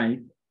 5,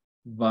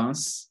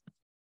 verse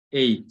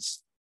 8.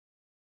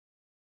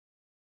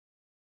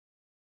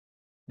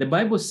 The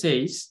Bible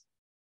says,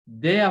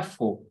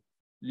 therefore,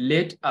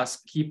 let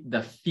us keep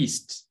the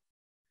feast,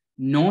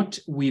 not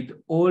with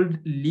old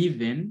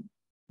leaven,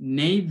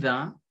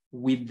 neither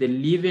with the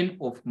leaven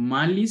of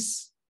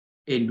malice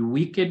and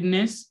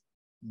wickedness,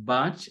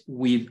 but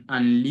with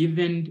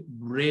unleavened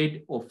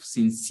bread of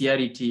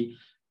sincerity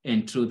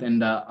and truth.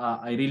 And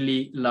I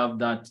really love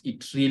that.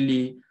 It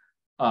really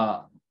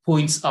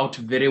points out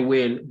very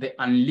well the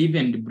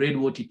unleavened bread,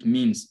 what it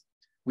means.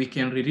 We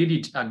can reread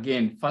it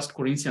again, 1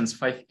 Corinthians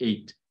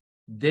 5:8.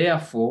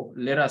 Therefore,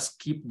 let us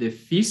keep the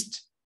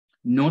feast,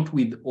 not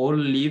with old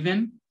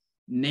leaven,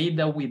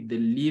 neither with the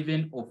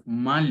leaven of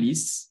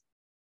malice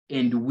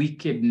and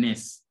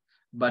wickedness,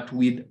 but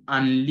with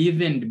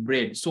unleavened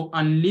bread. So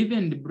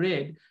unleavened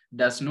bread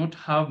does not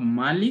have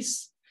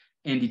malice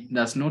and it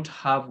does not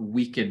have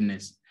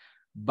wickedness,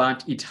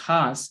 but it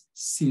has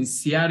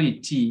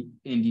sincerity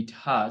and it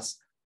has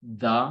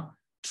the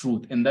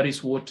truth. And that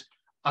is what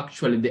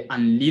actually the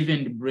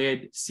unleavened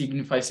bread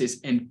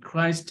signifies. And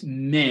Christ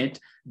met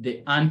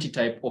the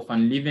antitype of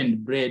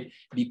unleavened bread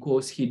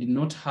because he did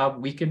not have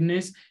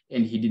wickedness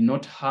and he did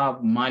not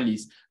have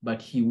malice,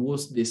 but he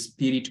was the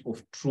spirit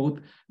of truth,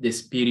 the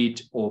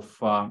spirit of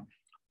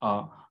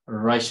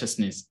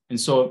righteousness. And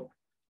so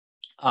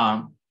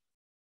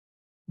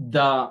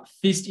the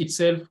feast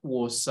itself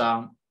was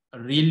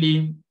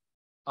really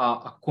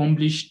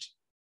accomplished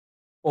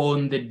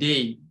on the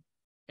day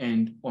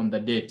and on the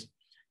date.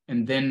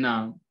 And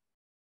then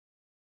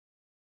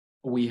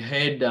we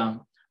had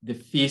the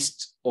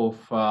feast of,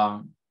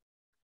 let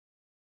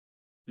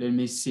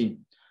me see,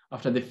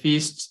 after the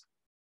feast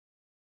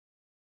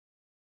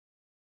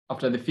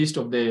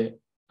of the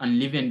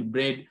unleavened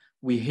bread,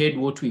 we had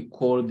what we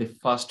call the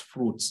first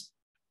fruits.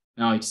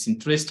 Now it's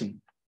interesting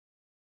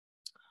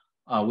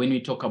when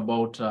we talk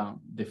about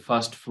the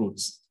first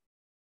fruits.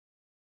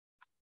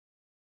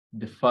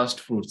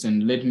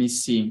 And let me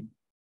see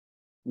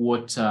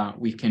what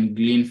we can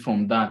glean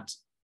from that.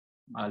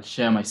 I'll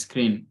share my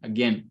screen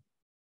again.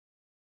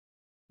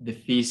 The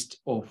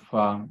feast of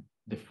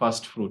the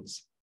first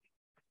fruits.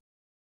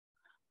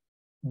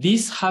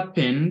 This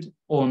happened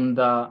on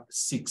the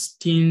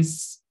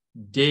 16th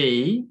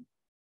day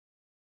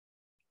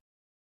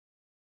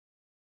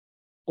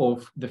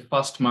of the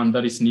first month,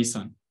 that is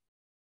Nisan.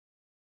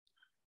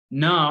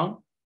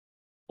 Now,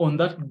 on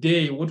that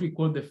day, what we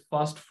call the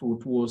first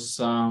fruit was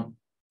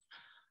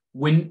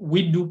when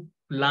we do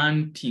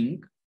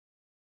planting,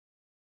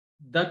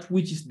 that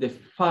which is the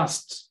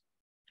first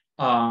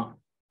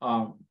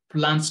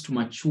plants to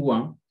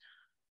mature,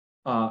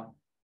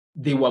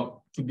 they were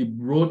to be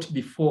brought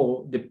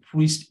before the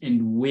priest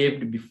and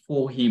waved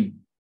before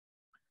him.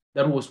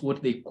 That was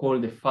what they call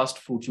the first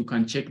fruit. You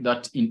can check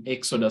that in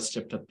Exodus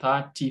chapter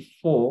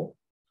 34,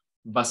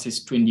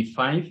 verses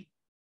 25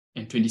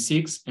 and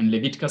 26, and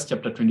Leviticus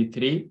chapter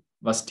 23,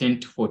 verse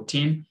 10 to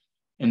 14,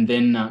 and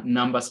then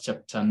Numbers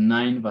chapter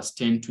 9, verse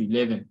 10 to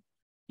 11.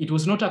 It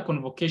was not a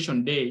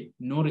convocation day,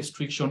 no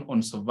restriction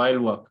on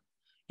servile work.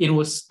 It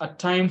was a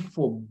time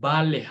for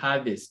barley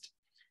harvest.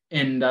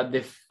 And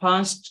the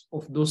first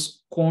of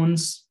those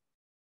corns,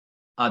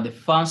 the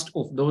first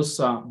of those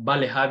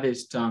barley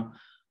harvest,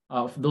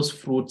 of those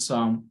fruits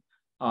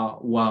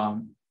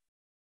were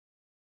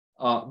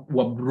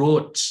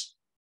brought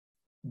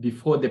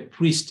before the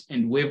priest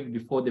and waved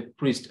before the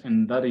priest.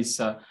 And that is,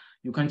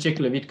 you can check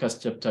Leviticus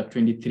chapter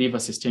 23,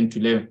 verses 10 to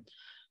 11.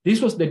 This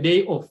was the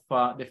day of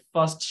the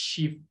first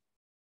sheaf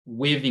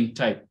waving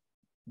type,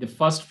 the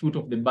first fruit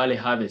of the barley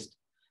harvest.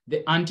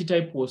 The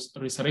antitype was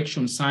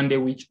Resurrection Sunday,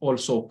 which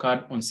also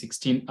occurred on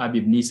 16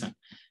 Abib Nisan.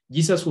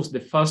 Jesus was the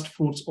first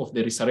fruits of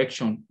the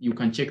resurrection. You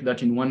can check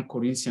that in 1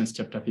 Corinthians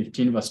chapter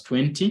 15, verse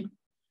 20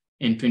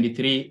 and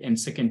 23, and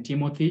 2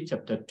 Timothy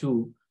chapter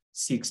 2,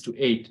 6 to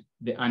 8,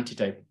 the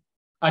antitype.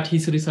 At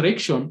his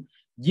resurrection,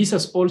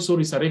 Jesus also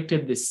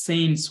resurrected the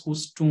saints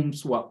whose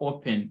tombs were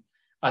open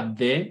at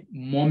the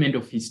moment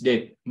of his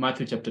death,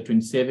 Matthew chapter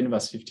 27,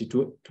 verse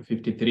 52 to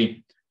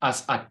 53,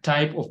 as a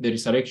type of the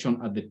resurrection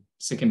at the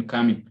second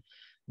coming.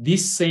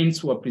 These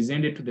saints were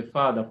presented to the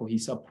Father for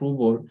his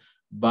approval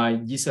by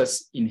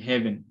Jesus in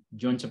heaven,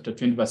 John chapter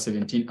 20, verse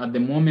 17. At the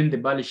moment the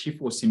barley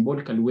sheaf was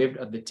symbolically waved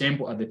at the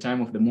temple at the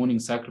time of the morning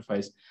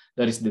sacrifice,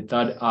 that is the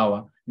third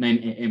hour, 9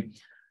 a.m.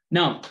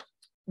 Now,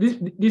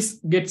 this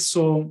gets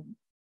so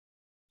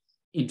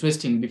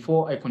interesting.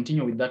 Before I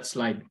continue with that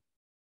slide,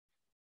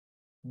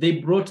 they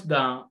brought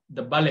the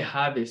barley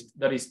harvest,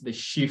 that is the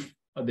sheaf,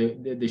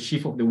 the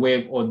sheaf of the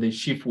wave, or the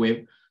sheaf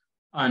wave,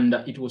 and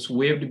it was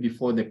waved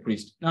before the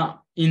priest.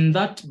 Now, in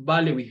that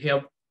barley, we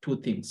have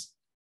two things.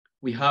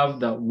 We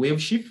have the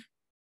wave sheaf,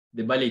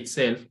 the barley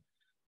itself,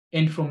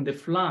 and from the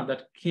flour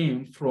that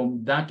came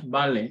from that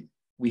barley,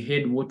 we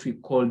had what we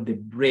call the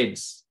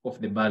breads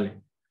of the barley.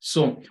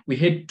 So we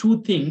had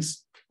two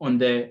things on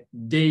the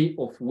day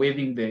of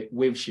waving the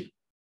wave sheaf.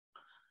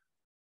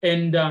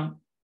 And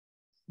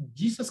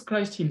Jesus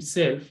Christ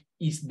himself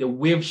is the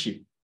wave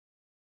sheaf.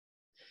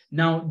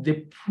 Now,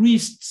 the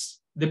priest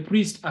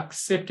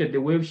accepted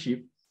the wave sheaf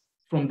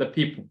from the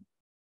people,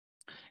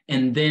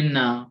 and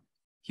then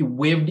he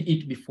waved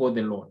it before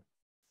the Lord.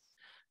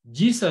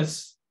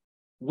 Jesus,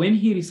 when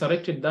he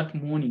resurrected that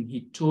morning,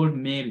 he told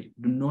Mary,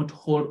 "Do not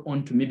hold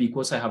on to me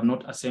because I have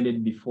not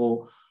ascended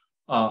before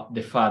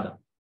the Father.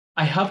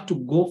 I have to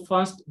go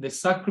first, the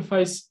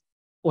sacrifice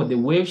or the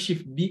wave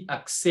sheaf be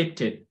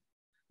accepted.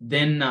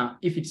 Then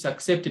if it's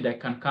accepted, I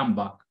can come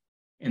back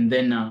and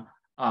then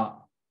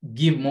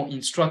give more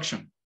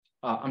instruction."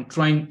 I'm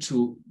trying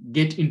to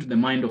get into the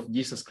mind of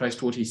Jesus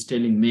Christ, what he's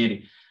telling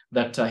Mary,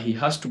 that he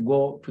has to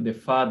go to the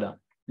Father.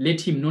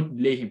 Let him not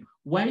delay him.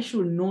 Why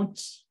should not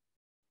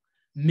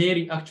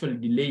Mary actually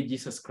delay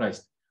Jesus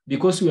Christ?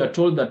 Because we are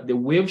told that the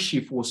wave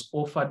sheaf was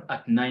offered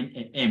at 9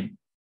 a.m.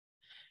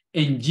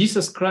 And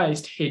Jesus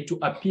Christ had to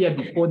appear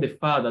before the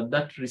Father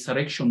that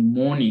resurrection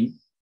morning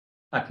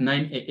at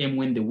 9 a.m.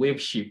 when the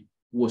wave sheaf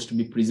was to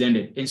be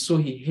presented. And so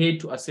he had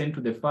to ascend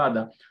to the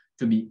Father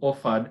to be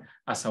offered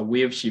as a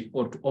wave sheaf,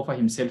 or to offer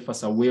himself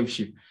as a wave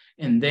sheaf.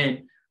 And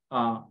then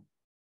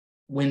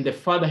when the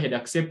Father had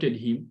accepted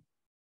him,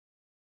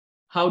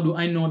 how do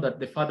I know that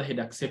the Father had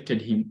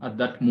accepted him at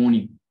that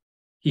morning?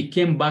 He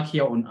came back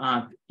here on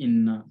earth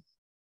in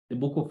the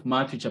book of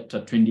Matthew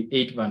chapter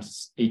 28,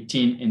 verse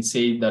 18, and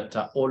said that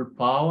all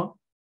power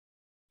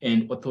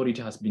and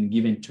authority has been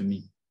given to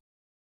me.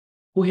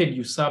 Who had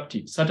usurped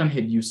it? Satan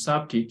had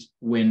usurped it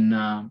when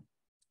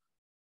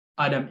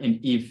Adam and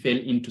Eve fell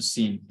into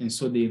sin, and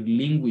so they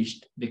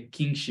relinquished the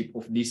kingship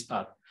of this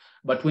earth.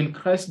 But when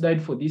Christ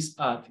died for this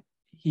earth,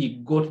 he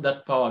got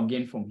that power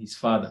again from his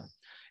Father.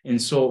 And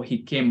so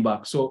he came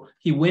back. So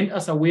he went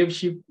as a wave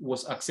sheaf,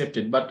 was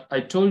accepted. But I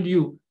told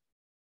you,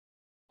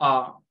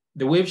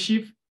 the wave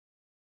sheaf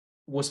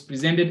was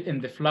presented,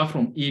 and the flour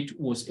from it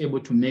was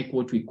able to make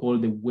what we call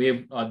the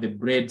wave, the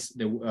breads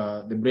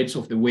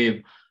of the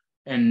wave.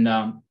 And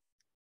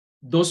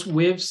those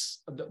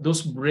waves,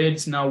 those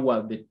breads now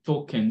were the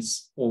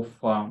tokens of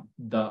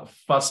the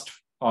first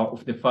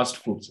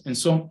fruits. And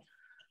so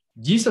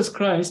Jesus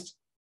Christ,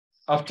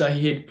 after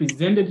he had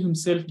presented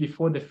himself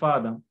before the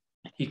Father,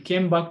 he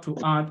came back to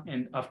earth,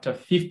 and after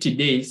 50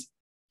 days,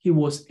 he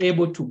was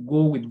able to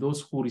go with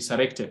those who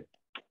resurrected.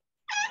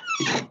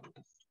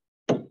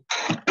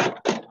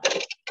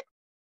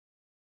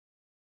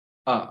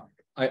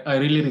 I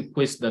really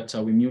request that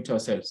we mute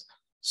ourselves.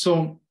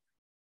 So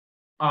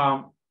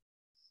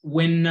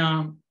when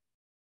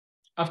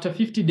after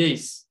 50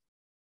 days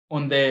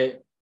on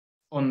the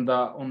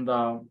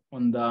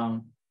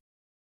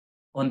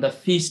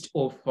feast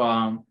of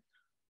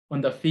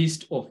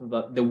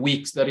the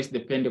weeks, that is the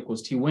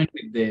Pentecost, he went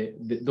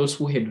with those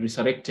who had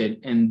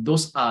resurrected, and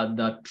those are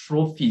the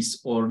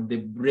trophies or the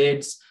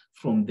breads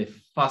from the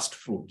first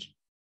fruit.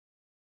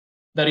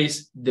 That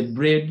is the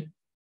bread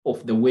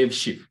of the wave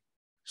sheaf.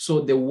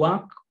 So the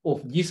work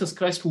of Jesus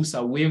Christ, who's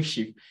a wave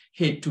sheaf,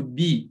 had to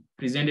be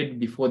presented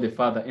before the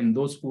Father, and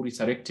those who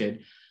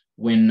resurrected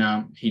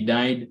when he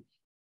died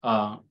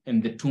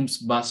and the tombs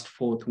burst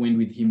forth went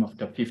with him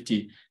after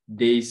 50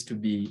 days to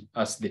be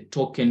as the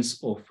tokens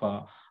of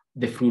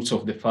the fruits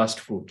of the first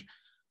fruit.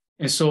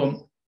 And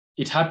so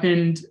it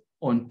happened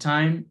on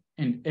time,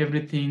 and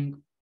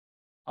everything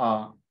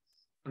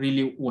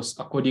really was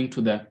according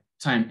to the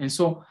time. And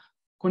so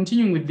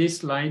continuing with this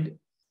slide,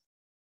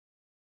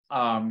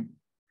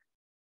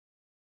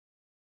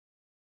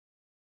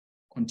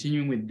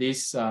 continuing with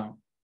this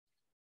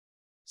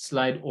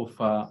slide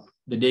of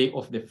the day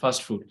of the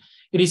first fruit,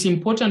 it is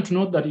important to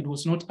note that it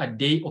was not a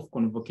day of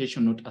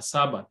convocation, not a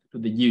Sabbath to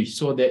the Jewish.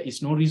 So there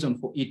is no reason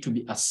for it to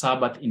be a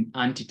Sabbath in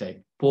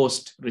antitype,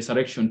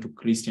 post-resurrection to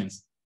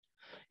Christians.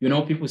 You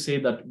know, people say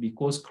that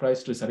because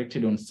Christ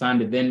resurrected on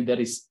Sunday, then there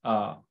is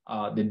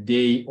the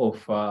day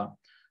of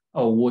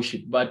our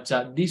worship. But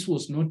this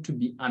was not to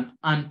be an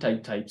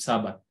anti-type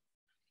Sabbath.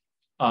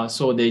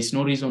 So there is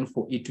no reason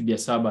for it to be a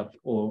Sabbath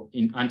or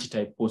in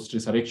antitype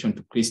post-resurrection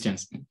to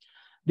Christians.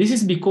 This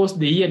is because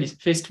the yearly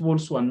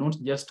festivals were not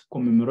just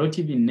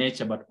commemorative in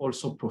nature, but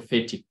also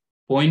prophetic,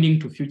 pointing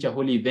to future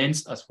holy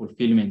events as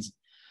fulfillments.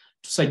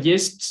 To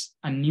suggest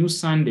a new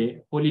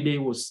Sunday holiday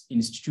was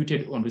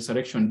instituted on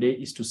Resurrection Day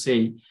is to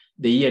say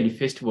the yearly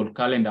festival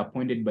calendar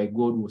appointed by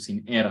God was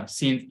in error,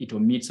 since it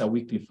omits a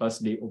weekly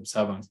first day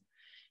observance.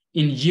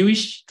 In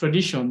Jewish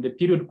tradition, the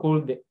period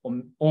called the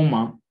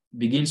Omer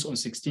begins on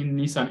 16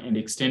 Nisan and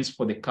extends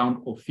for the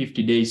count of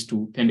 50 days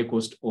to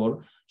Pentecost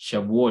or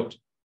Shavuot.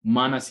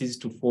 Manna ceases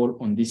to fall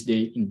on this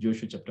day in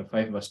Joshua chapter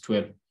 5, verse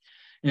 12.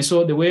 And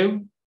so the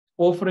wave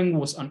offering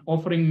was an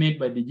offering made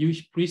by the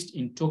Jewish priest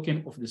in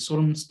token of the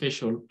solemn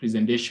special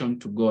presentation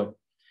to God.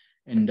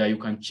 And you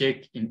can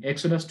check in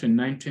Exodus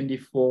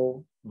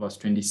 29:24, verse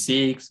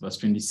 26, verse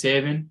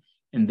 27,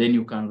 and then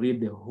you can read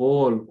the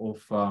whole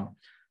of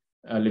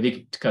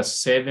Leviticus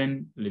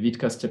 7,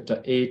 Leviticus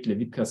chapter 8,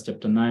 Leviticus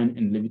chapter 9,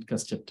 and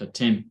Leviticus chapter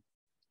 10.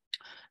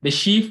 The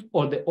sheaf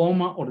or the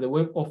Omer or the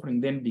wave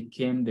offering then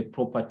became the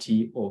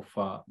property of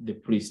the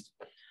priest.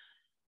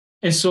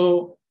 And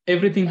so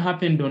everything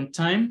happened on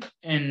time.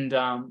 And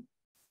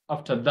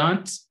after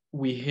that,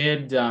 we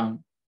had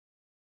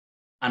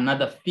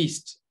another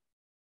feast.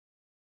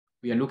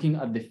 We are looking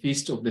at the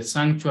feast of the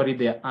sanctuary,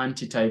 their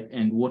antitype,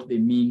 and what they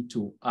mean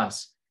to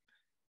us.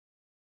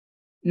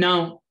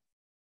 Now,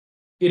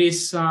 it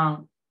is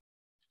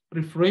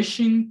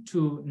refreshing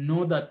to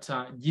know that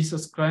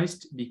Jesus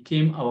Christ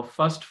became our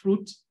first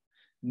fruit,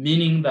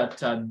 meaning that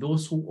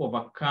those who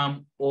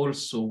overcome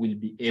also will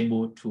be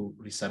able to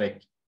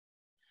resurrect.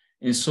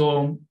 And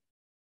so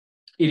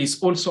it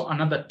is also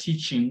another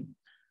teaching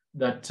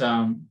that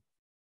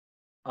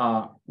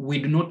we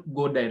do not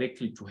go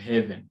directly to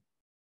heaven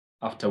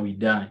after we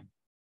die,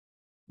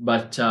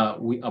 but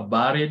we are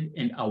buried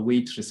and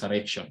await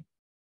resurrection.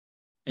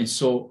 And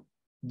so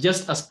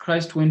just as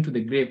Christ went to the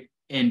grave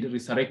and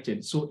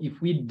resurrected, so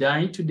if we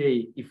die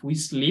today, if we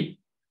sleep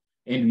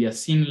and we are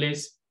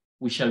sinless,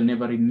 we shall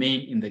never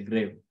remain in the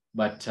grave,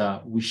 but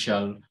we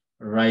shall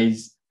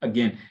rise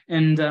again.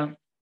 And the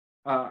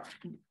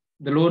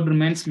Lord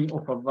reminds me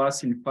of a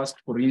verse in 1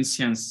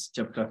 Corinthians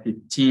chapter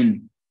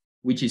 15,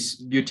 which is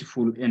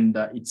beautiful, and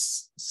it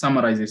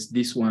summarizes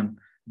this one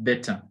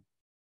better.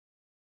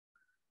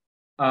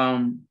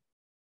 1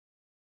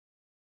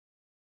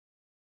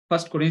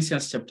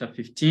 Corinthians chapter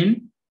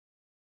 15,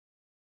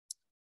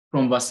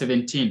 from verse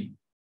 17.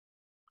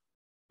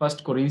 1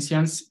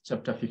 Corinthians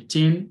chapter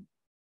 15,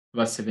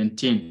 verse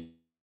 17.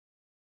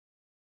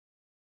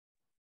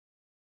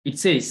 It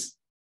says,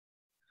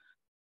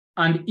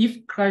 "And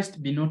if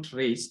Christ be not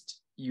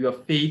raised, your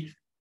faith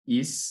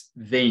is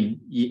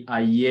vain, ye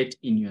are yet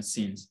in your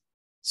sins."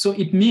 So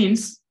it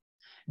means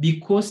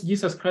because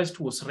Jesus Christ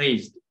was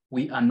raised,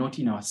 we are not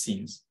in our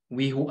sins.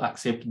 We who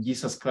accept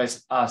Jesus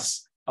Christ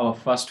as our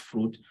first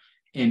fruit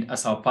and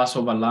as our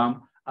Passover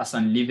lamb, as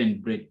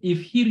unleavened bread.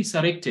 If he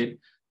resurrected,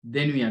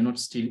 then we are not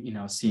still in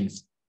our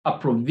sins. A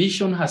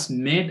provision has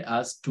made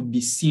us to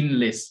be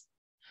sinless.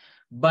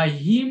 By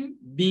him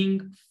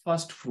being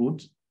first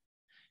fruit,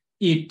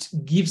 it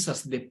gives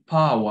us the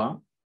power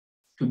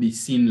to be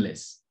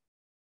sinless.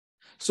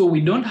 So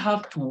we don't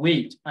have to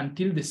wait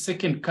until the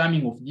second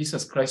coming of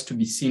Jesus Christ to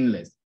be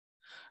sinless.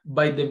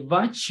 By the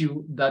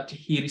virtue that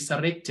he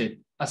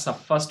resurrected as a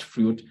first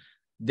fruit,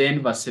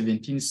 then verse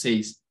 17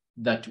 says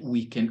that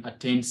we can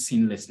attain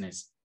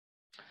sinlessness.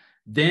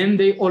 Then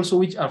they also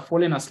which are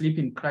fallen asleep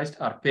in Christ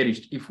are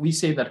perished, if we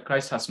say that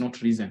Christ has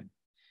not risen.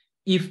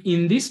 If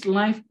in this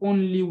life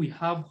only we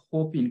have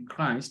hope in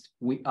Christ,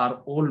 we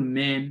are all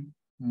men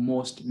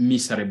most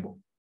miserable.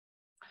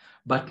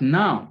 But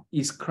now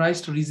is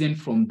Christ risen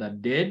from the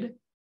dead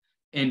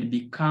and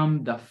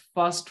become the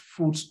first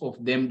fruits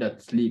of them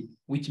that sleep,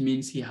 which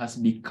means he has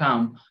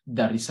become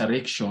the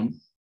resurrection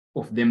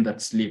of them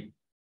that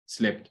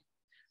slept.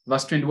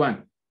 Verse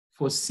 21,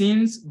 "For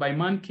since by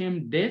man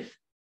came death,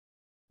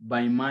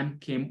 by man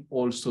came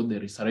also the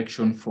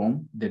resurrection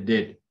from the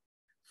dead.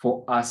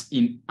 For as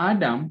in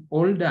Adam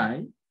all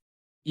die,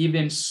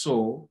 even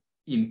so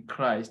in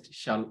Christ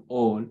shall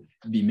all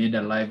be made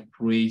alive.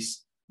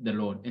 Praise the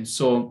Lord. And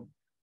so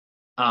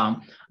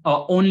our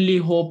only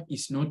hope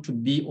is not to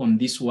be on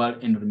this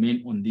world and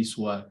remain on this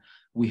world.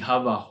 We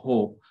have a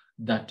hope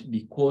that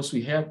because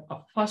we have a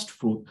first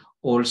fruit,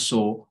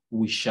 also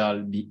we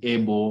shall be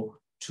able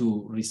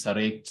to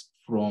resurrect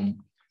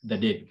from the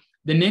dead.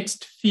 The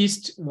next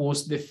feast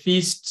was the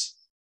feast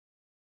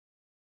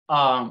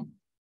of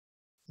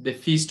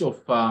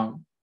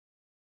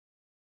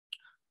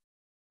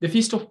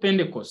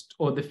Pentecost,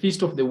 or the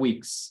Feast of the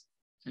Weeks.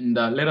 And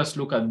let us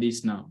look at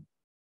this now.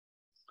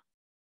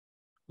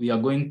 We are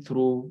going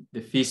through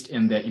the feast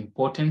and their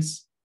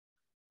importance.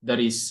 That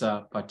is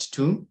part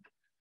 2.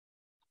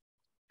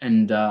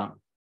 And I'd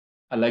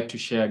like to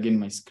share again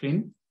my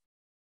screen.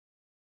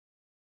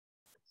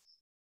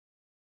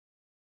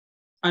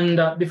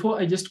 And before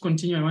I just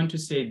continue, I want to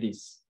say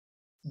this,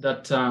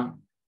 that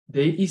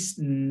there is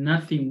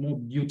nothing more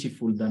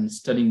beautiful than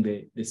studying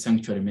the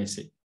sanctuary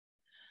message.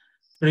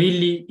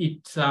 Really,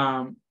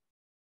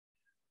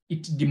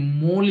 it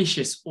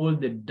demolishes all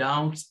the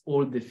doubts,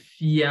 all the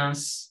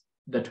fears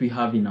that we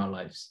have in our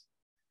lives.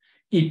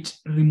 It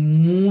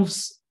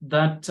removes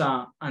that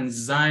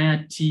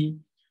anxiety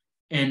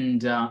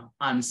and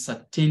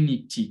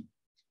uncertainty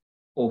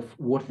of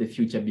what the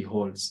future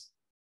beholds.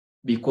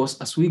 Because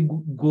as we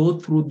go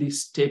through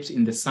these steps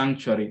in the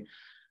sanctuary,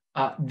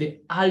 the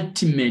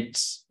ultimate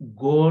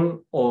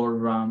goal,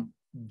 or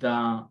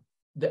the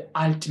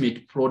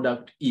ultimate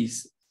product,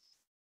 is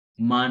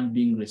man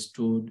being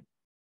restored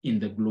in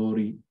the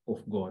glory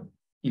of God,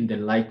 in the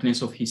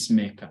likeness of his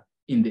maker,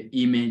 in the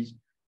image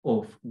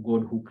of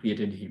God who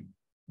created him.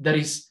 That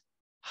is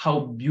how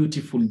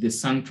beautiful the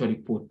sanctuary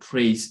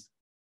portrays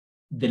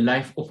the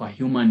life of a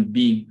human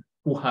being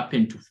who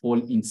happened to fall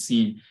in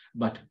sin,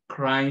 but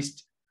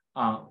Christ,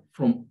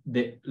 from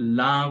the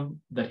love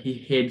that he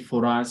had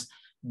for us,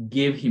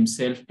 gave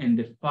himself, and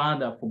the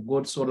Father, for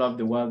God so loved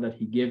the world that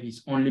he gave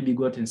his only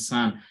begotten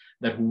Son,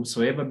 that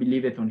whosoever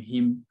believeth on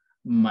him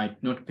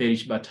might not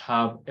perish but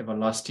have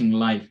everlasting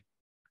life.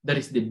 That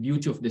is the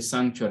beauty of the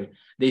sanctuary.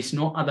 There is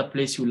no other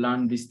place you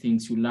learn these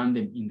things. You learn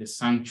them in the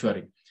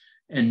sanctuary.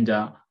 And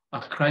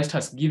Christ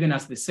has given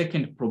us the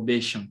second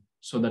probation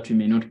so that we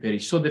may not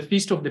perish. So the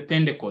Feast of the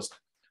Pentecost,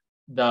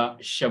 the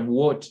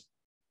Shavuot,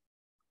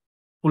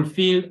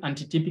 fulfilled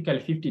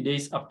antitypically 50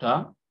 days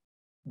after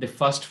the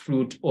first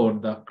fruit, or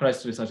the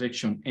Christ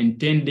resurrection, and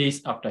 10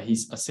 days after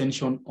his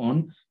ascension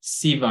on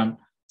Sivan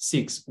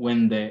 6,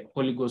 when the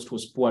Holy Ghost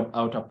was poured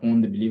out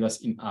upon the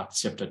believers in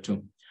Acts chapter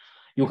 2.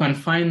 You can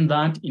find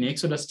that in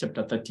Exodus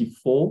chapter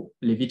 34,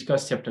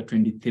 Leviticus chapter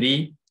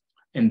 23,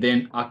 and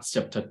then Acts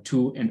chapter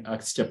 2 and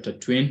Acts chapter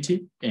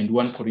 20, and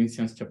 1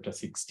 Corinthians chapter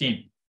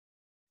 16.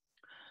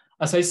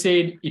 As I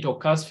said, it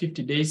occurs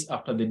 50 days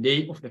after the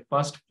day of the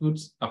first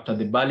fruits, after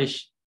the barley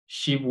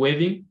sheaf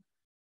waving,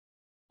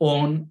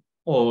 on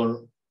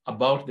or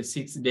about the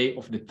 6th day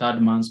of the 3rd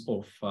month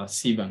of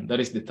Sivan. That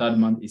is, the 3rd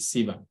month is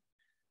Sivan.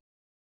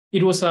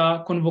 It was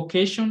a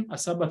convocation, a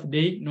Sabbath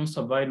day, no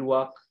servile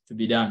work to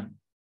be done.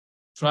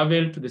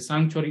 Travel to the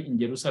sanctuary in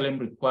Jerusalem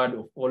required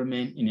of all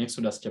men in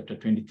Exodus chapter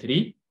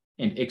 23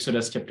 and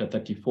Exodus chapter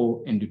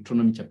 34 and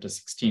Deuteronomy chapter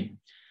 16.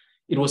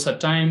 It was a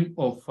time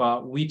of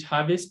wheat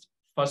harvest,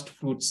 first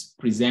fruits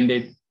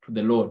presented to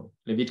the Lord,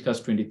 Leviticus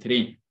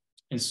 23.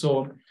 And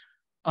so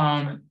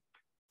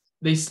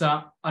there's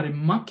a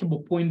remarkable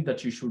point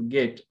that you should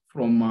get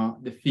from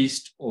the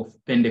Feast of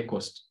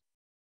Pentecost.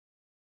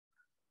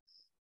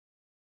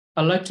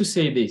 I'd like to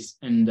say this,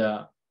 and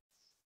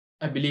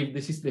I believe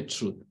this is the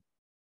truth.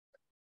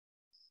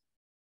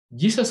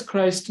 Jesus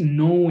Christ,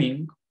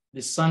 knowing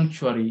the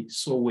sanctuary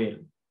so well,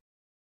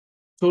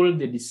 told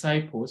the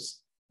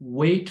disciples,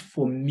 "Wait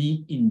for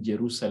me in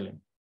Jerusalem,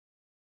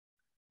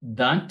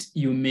 that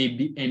you may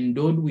be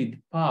endowed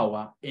with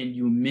power and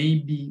you may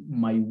be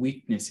my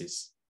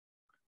witnesses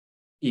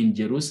in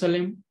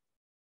Jerusalem,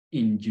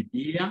 in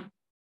Judea,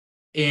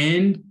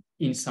 and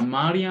in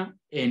Samaria,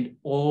 and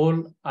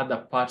all other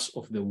parts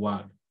of the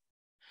world."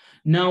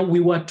 Now, we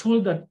were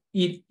told that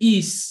it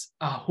is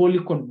a holy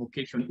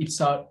convocation. It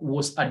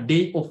was a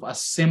day of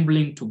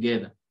assembling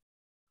together.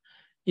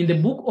 In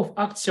the book of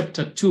Acts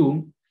chapter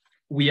 2,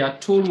 we are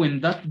told when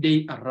that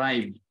day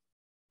arrived.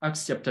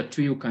 Acts chapter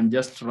 2, you can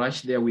just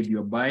rush there with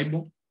your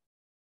Bible.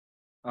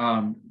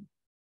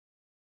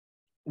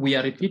 We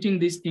are repeating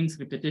these things.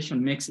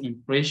 Repetition makes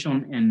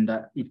impression, and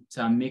it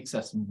makes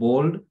us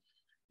bold.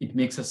 It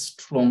makes us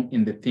strong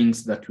in the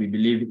things that we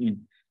believe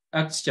in.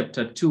 Acts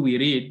chapter 2, we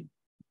read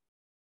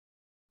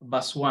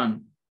verse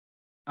 1.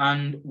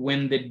 "And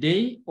when the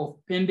day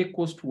of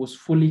Pentecost was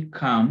fully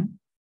come,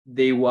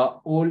 they were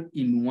all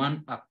in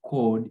one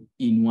accord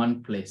in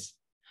one place."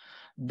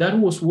 That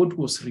was what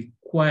was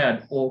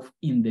required of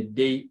in the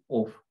day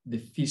of the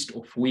Feast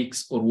of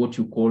Weeks, or what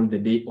you call the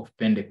day of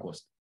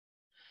Pentecost.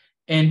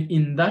 And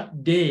in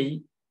that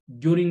day,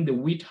 during the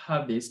wheat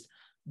harvest,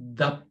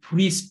 the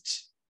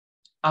priest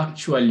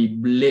actually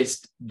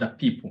blessed the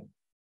people.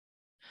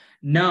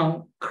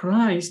 Now,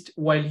 Christ,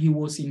 while he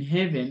was in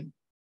heaven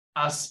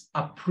as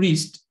a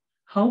priest,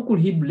 how could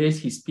he bless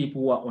his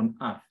people who are on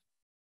earth?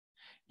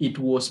 It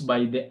was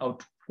by the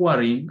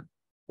outpouring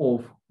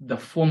of the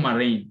former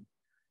rain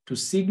to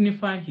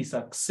signify his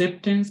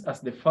acceptance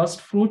as the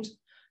first fruit,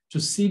 to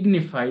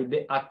signify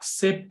the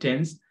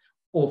acceptance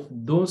of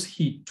those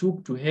he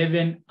took to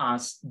heaven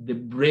as the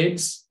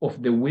breads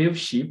of the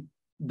worship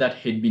that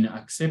had been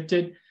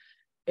accepted,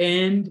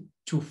 and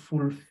to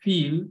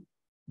fulfill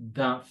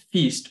the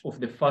feast of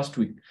the first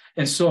week.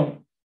 And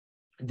so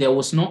there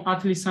was no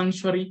earthly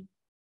sanctuary.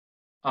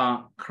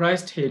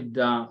 Christ had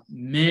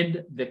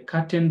made the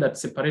curtain that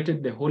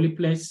separated the holy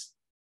place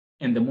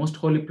and the most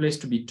holy place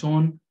to be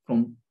torn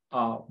from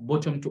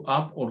bottom to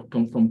up, or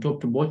from top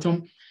to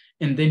bottom.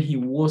 And then he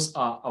was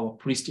our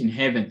priest in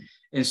heaven.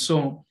 And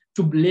so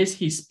to bless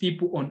his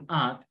people on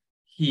earth,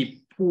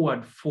 he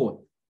poured forth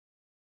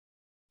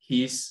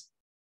his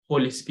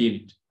Holy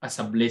Spirit as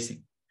a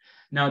blessing.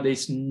 Now, there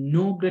is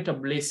no greater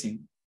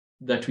blessing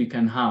that we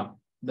can have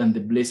than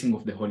the blessing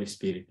of the Holy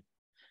Spirit,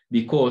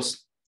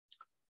 because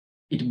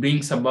it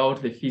brings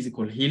about the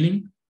physical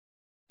healing,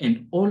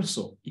 and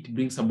also it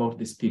brings about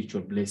the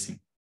spiritual blessing.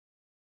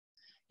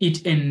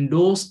 It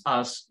endows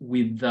us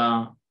with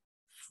the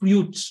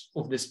fruit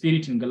of the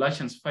Spirit in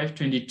Galatians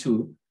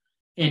 5:22,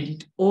 and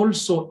it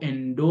also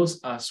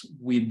endows us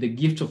with the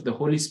gift of the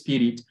Holy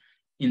Spirit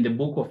in the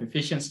book of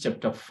Ephesians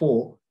chapter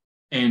 4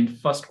 and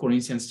 1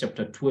 Corinthians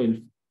chapter 12,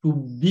 to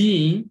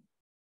be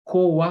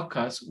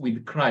co-workers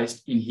with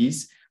Christ in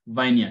his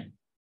vineyard.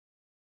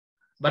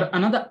 But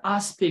another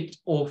aspect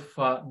of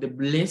the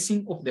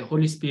blessing of the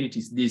Holy Spirit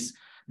is this,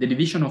 the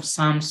division of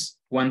Psalms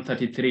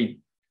 133.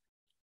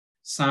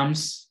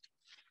 Psalms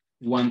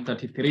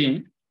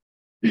 133.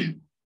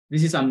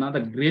 This is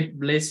another great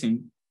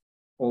blessing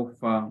of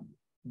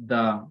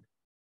the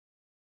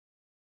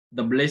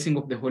blessing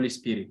of the Holy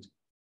Spirit.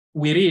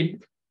 We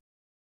read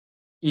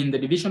in the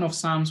division of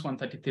Psalms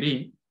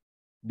 133,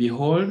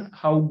 "Behold,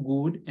 how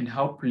good and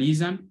how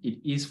pleasant it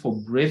is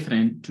for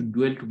brethren to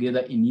dwell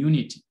together in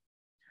unity.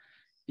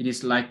 It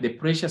is like the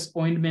precious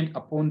ointment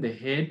upon the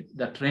head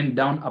that ran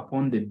down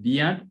upon the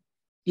beard,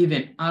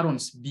 even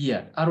Aaron's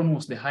beard." Aaron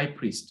was the high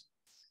priest.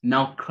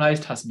 Now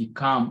Christ has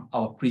become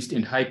our priest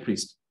and high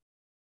priest.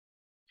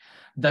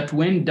 "That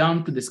went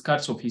down to the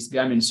skirts of his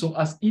garment. So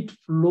as it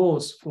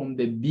flows from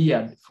the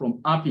beard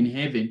from up in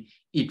heaven,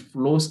 it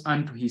flows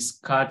unto his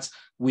skirts,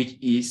 which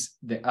is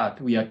the earth."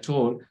 We are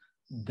told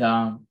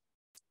the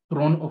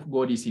throne of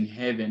God is in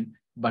heaven,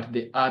 but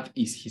the earth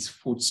is his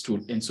footstool.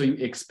 And so you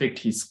expect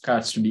his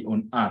skirts to be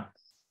on earth.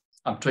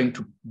 I'm trying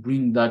to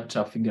bring that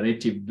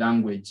figurative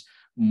language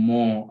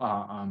more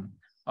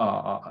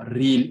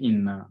real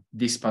in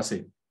this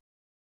passage.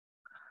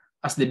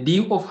 "As the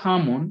dew of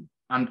Hermon,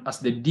 and as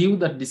the dew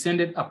that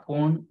descended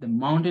upon the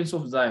mountains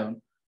of Zion,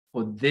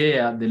 for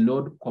there the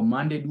Lord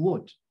commanded"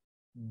 what?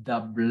 "The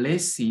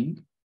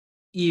blessing,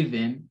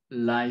 even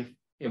life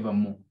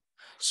evermore."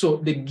 So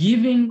the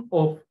giving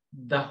of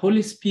the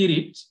Holy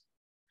Spirit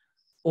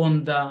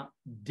on the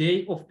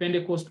day of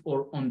Pentecost,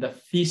 or on the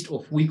Feast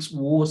of Weeks,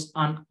 was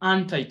an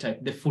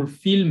antitype, the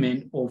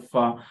fulfillment of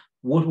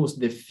what was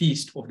the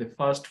feast of the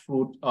first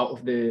fruit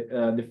of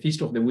the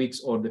Feast of the Weeks,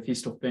 or the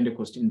Feast of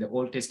Pentecost in the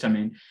Old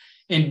Testament.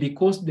 And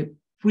because the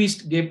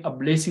priest gave a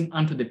blessing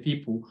unto the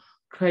people,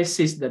 Christ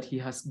says that he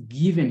has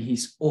given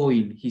his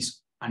oil,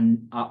 his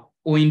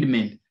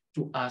ointment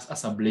to us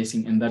as a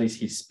blessing, and that is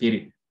his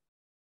Spirit.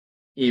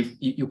 If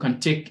you can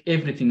take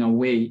everything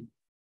away,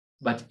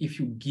 but if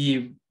you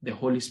give the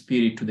Holy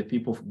Spirit to the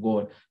people of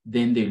God,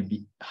 then they'll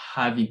be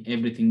having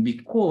everything,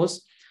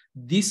 because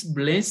this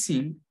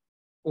blessing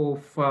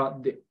of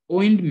the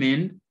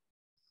ointment,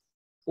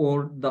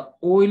 or the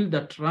oil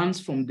that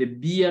runs from the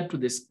beard to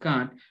the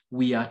skirt,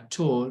 we are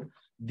told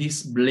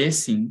this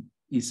blessing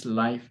is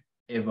life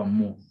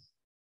evermore.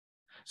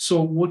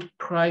 So what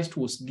Christ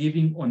was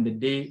giving on the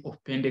day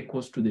of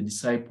Pentecost to the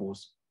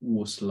disciples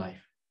was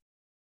life.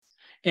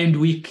 And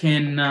we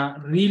can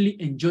really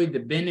enjoy the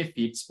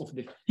benefits of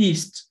the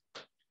Feast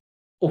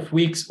of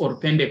Weeks or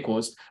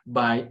Pentecost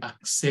by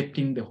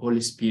accepting the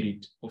Holy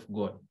Spirit of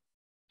God.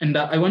 And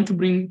I want to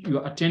bring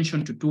your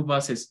attention to two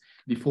verses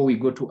before we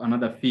go to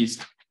another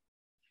feast,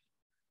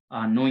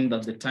 knowing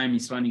that the time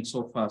is running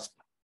so fast.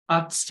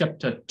 Acts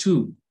chapter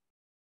 2,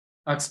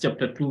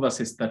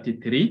 verses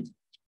 33.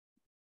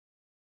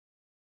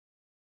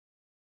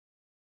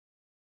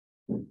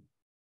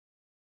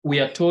 We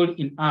are told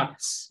in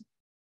Acts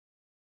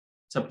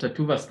chapter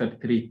 2, verse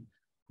 33,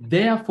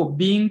 "Therefore,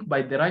 being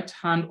by the right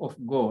hand of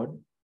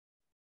God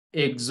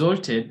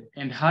exalted,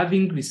 and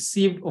having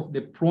received of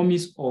the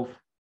promise of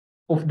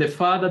the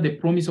Father the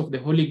promise of the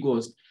Holy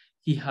Ghost,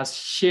 he has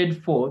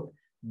shed forth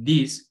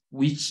this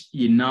which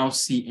ye now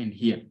see and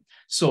hear."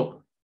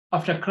 So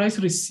after Christ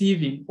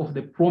receiving of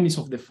the promise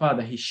of the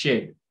Father, he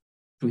shed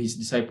to his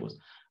disciples.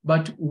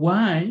 But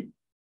why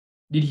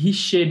did he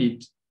shed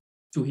it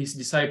to his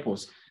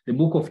disciples? The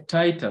book of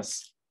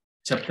Titus,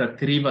 chapter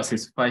 3,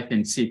 verses 5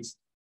 and 6.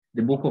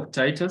 The book of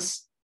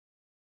Titus,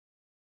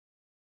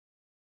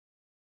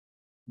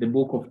 the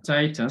book of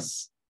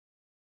Titus.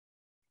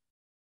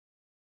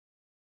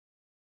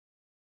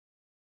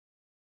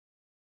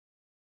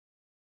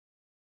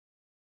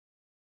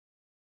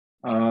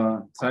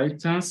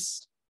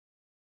 Titus,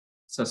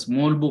 it's a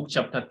small book,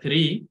 chapter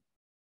 3.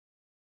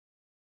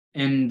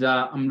 And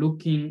I'm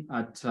looking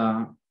at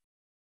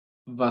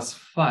verse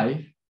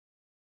 5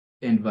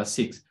 and verse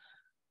 6.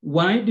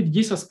 Why did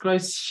Jesus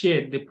Christ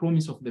share the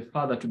promise of the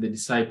Father to the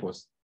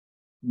disciples?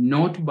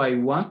 Not by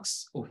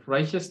works of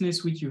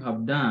righteousness which you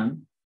have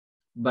done,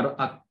 but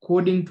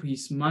according to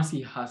his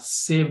mercy has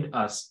saved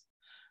us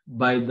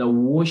by the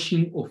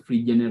washing of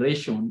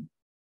regeneration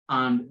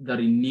and the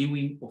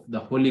renewing of the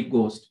Holy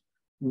Ghost,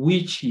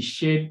 which he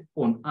shed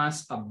on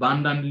us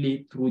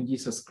abundantly through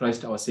Jesus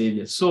Christ our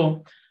Savior.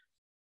 So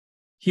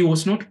he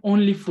was not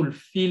only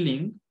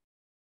fulfilling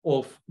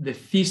of the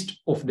Feast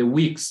of the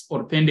Weeks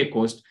or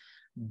Pentecost,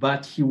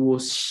 but he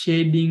was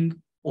shedding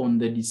on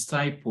the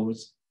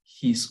disciples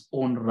his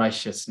own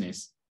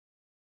righteousness.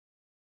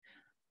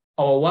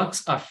 Our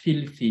works are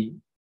filthy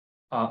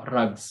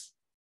rags,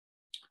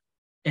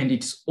 and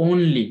it's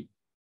only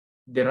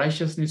the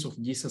righteousness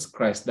of Jesus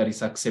Christ that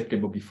is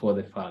acceptable before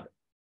the Father.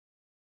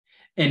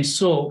 And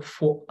so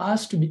for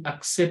us to be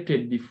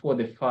accepted before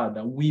the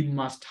Father, we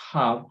must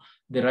have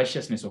the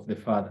righteousness of the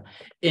Father.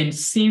 And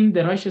since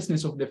the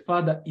righteousness of the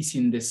Father is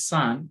in the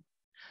Son,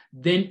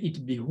 then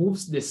it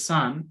behooves the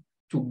Son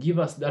to give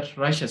us that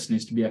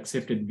righteousness to be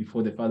accepted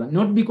before the Father.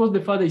 Not because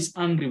the Father is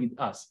angry with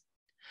us,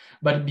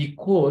 but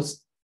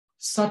because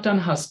Satan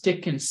has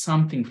taken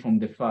something from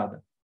the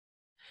Father.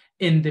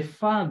 And the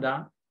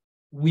Father,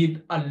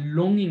 with a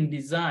longing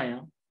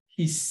desire,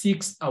 he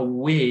seeks a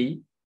way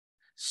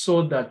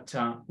so that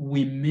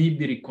we may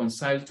be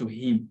reconciled to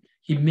him.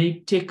 He may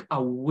take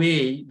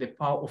away the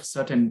power of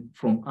Satan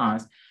from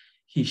us.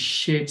 He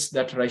sheds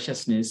that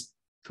righteousness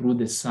through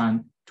the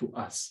Son to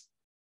us.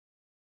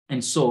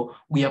 And so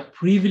we are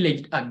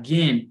privileged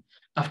again,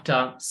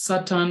 after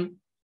Satan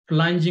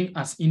plunging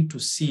us into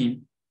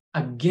sin,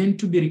 again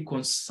to be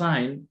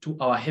reconciled to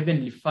our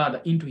Heavenly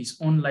Father into his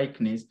own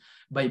likeness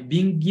by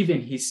being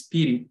given his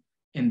Spirit,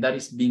 and that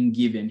is being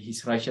given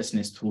his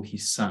righteousness through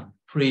his Son.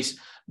 Praise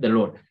the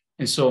Lord.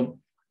 And so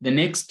the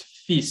next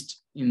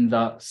feast in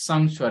the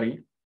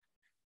sanctuary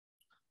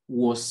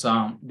was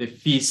the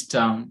feast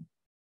of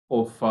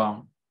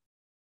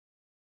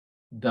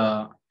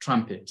the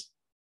trumpet.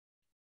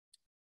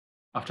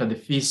 After the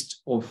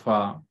feast of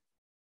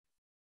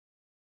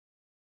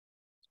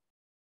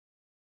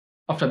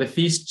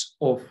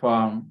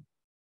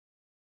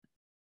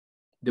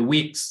the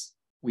weeks,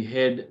 we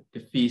had the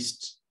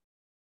feast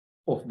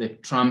of the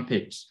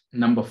trumpet,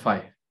 number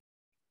 5.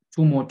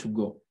 2 more to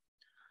go.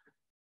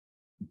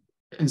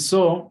 And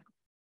so,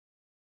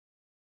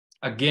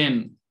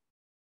 again,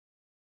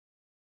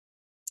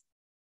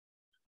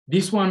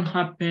 this one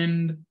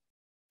happened,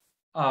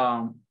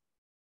 that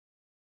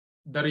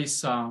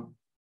is on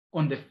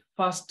the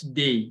first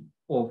day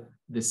of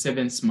the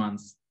 7th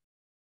month.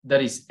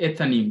 That is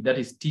Ethanim, that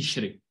is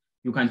Tishri.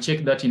 You can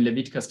check that in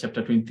Leviticus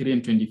chapter 23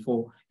 and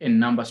 24 and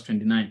Numbers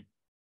 29.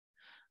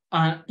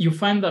 You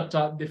find that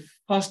the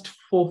first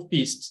 4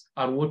 feasts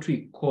are what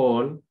we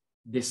call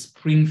the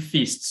spring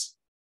feasts.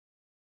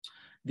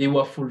 They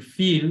were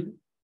fulfilled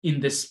in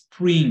the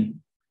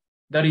spring,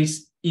 that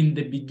is in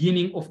the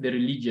beginning of the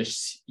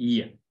religious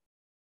year.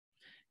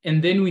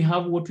 And then we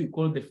have what we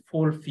call the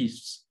fall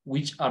feasts,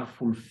 which are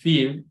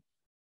fulfilled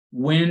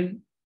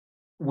when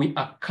we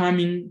are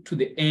coming to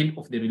the end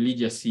of the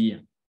religious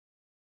year.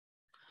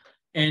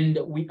 And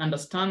we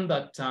understand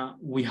that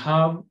we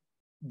have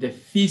the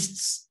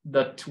feasts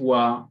that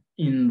were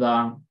in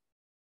the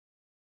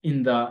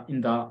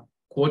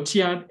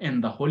courtyard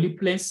and the holy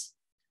place,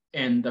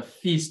 and the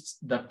feasts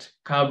that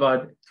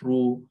covered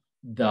through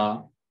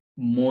the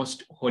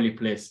most holy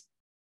place.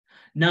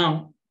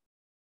 Now,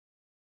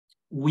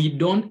 we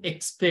don't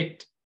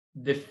expect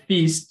the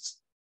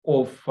feasts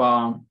of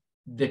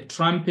the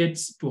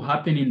trumpets to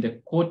happen in the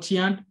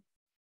courtyard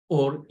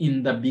or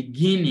in the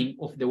beginning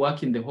of the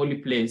work in the holy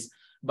place,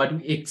 but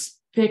we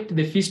expect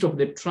the feast of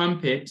the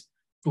trumpet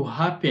to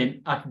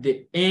happen at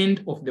the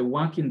end of the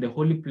work in the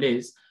holy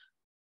place,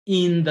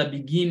 in the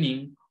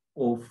beginning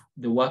of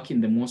the work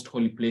in the most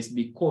holy place,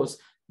 because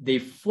they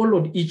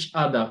followed each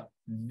other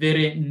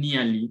very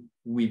nearly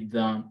with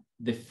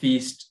the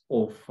feast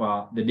of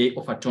the Day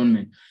of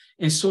Atonement.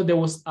 And so there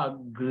was a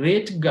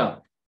great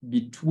gap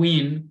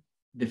between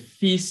the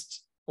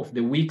feast of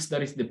the weeks,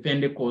 that is the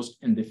Pentecost,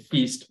 and the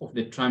feast of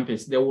the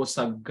trumpets. There was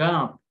a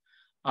gap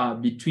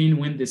between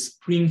when the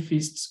spring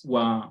feasts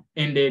were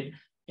ended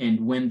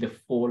and when the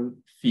fall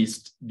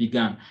feast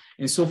began.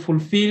 And so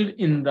fulfilled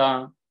in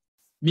the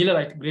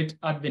Millerite Great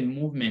Advent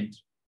movement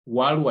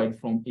worldwide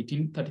from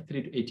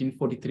 1833 to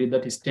 1843,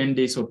 that is 10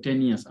 days or 10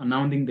 years,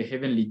 announcing the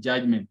heavenly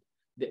judgment,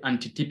 the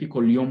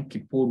antitypical Yom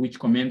Kippur, which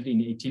commenced in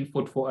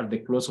 1844 at the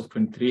close of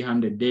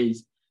 2300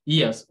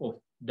 years of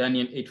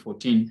Daniel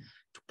 8:14,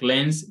 to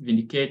cleanse,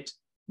 vindicate,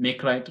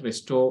 make right,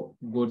 restore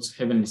God's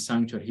heavenly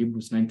sanctuary,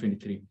 Hebrews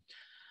 9:23.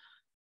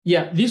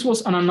 Yeah, this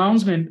was an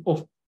announcement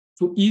of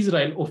to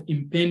Israel of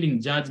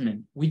impending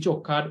judgment, which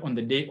occurred on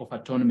the Day of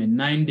Atonement,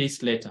 9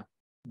 days later.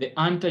 The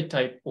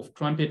antitype of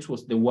trumpets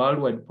was the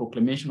worldwide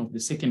proclamation of the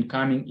second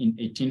coming in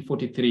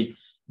 1843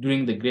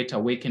 during the Great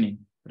Awakening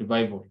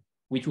revival,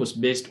 which was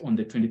based on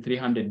the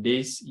 2300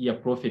 days year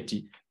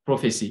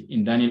prophecy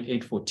in Daniel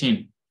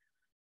 8:14,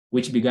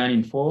 which began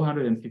in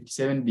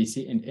 457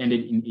 BC and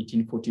ended in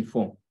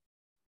 1844.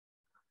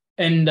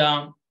 And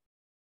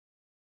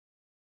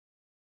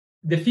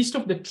the Feast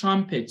of the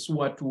Trumpets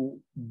were to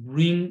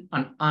bring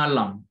an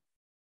alarm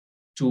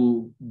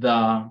to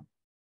the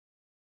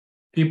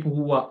people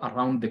who were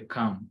around the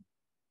camp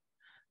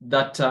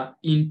that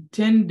in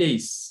 10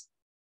 days,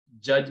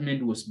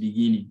 judgment was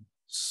beginning.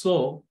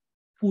 So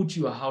put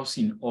your house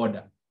in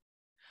order.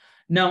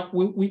 Now,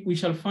 we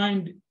shall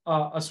find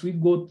as we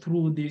go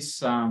through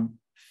this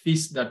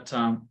feast that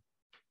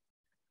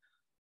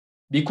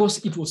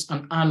because it was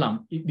an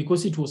alarm,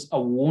 because it was a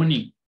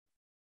warning,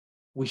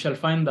 we shall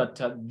find that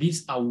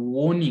these are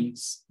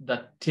warnings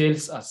that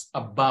tells us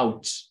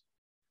about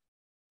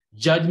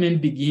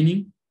judgment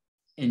beginning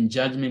and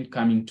judgment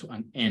coming to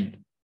an end.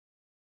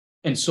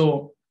 And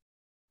so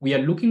we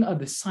are looking at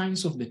the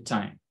signs of the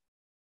time.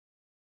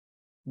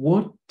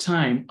 What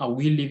time are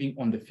we living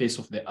on the face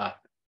of the earth?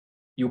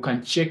 You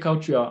can check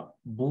out your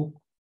book,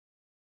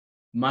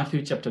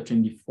 Matthew chapter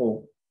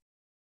 24,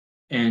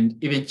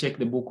 and even check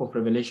the book of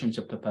Revelation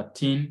chapter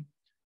 13.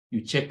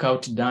 You check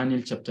out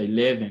Daniel chapter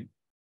 11,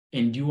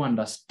 and you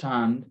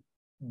understand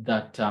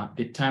that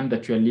the time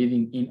that you are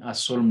living in a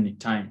solemn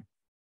time.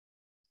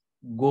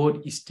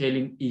 God is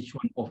telling each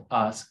one of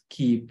us,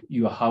 keep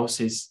your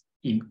houses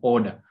in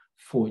order,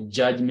 for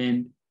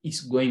judgment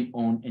is going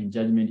on and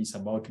judgment is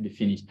about to be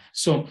finished.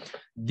 So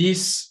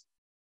this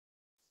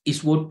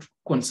is what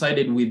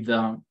coincided with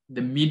the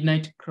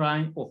midnight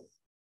cry of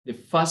the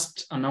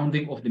first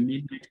announcing of the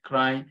midnight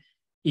cry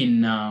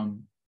in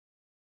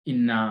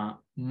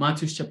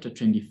Matthew chapter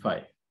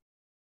 25.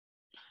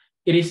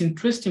 It is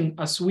interesting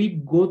as we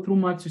go through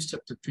Matthew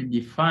chapter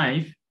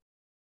 25,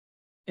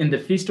 in the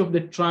Feast of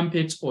the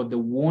Trumpets, or the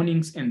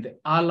warnings and the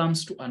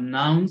alarms to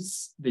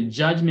announce the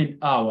judgment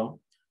hour,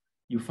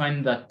 you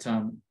find that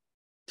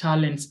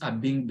talents are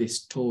being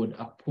bestowed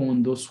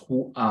upon those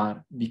who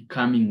are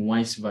becoming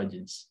wise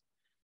virgins.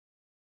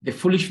 The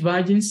foolish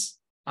virgins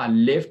are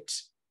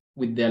left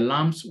with their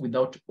lamps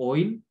without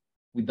oil,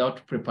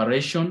 without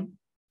preparation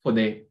for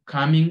the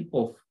coming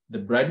of the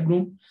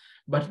bridegroom.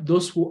 But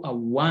those who are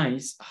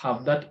wise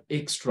have that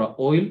extra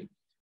oil.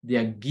 They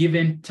are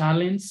given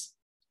talents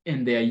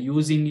and they are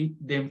using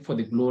them for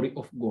the glory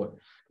of God.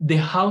 The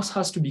house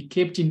has to be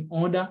kept in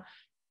order.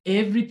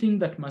 Everything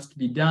that must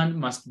be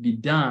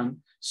done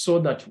so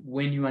that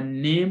when your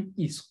name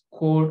is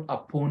called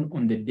upon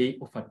on the Day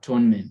of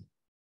Atonement,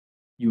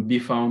 you'll be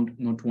found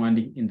not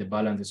wanting in the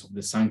balances of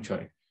the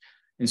sanctuary.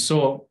 And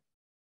so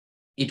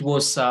it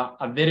was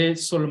a very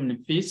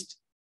solemn feast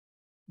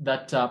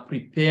that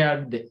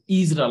prepared the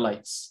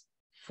Israelites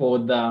for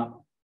the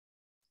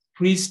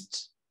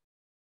priest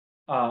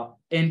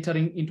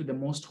entering into the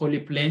most holy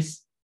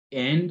place,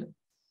 and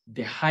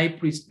the high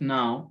priest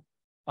now,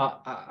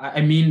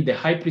 the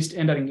high priest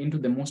entering into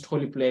the most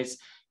holy place,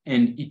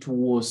 and it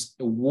was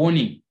a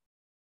warning.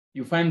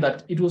 You find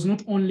that it was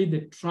not only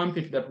the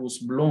trumpet that was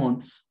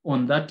blown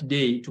on that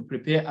day to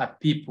prepare a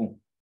people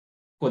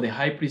for the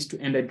high priest to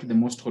enter into the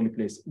most holy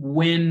place.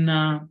 When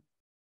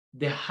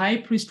the high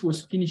priest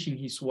was finishing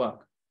his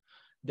work,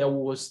 there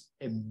was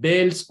a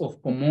bells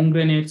of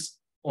pomegranates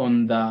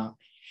on the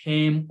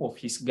hem of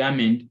his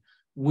garment,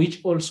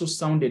 which also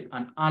sounded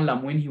an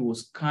alarm when he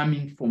was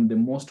coming from the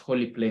most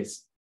holy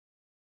place.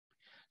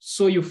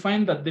 So you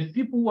find that the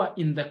people who were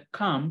in the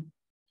camp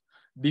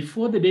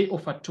before the Day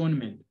of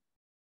Atonement,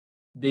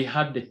 they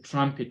had the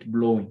trumpet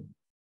blowing,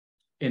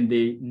 and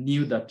they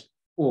knew that,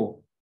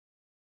 oh,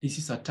 this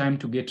is a time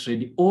to get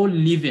ready. All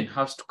leaven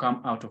has to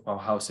come out of our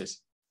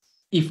houses.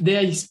 If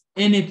there is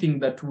anything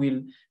that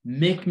will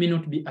make me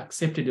not be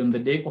accepted on the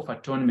Day of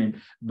Atonement,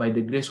 by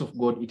the grace of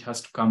God, it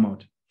has to come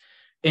out.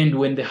 And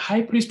when the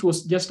high priest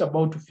was just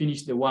about to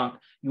finish the work,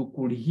 you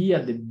could hear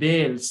the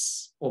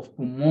bells of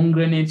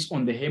pomegranates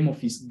on the hem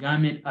of his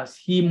garment as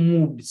he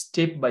moved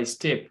step by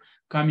step,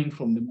 coming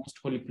from the most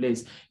holy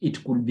place.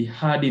 It could be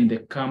heard in the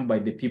camp by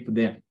the people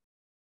there.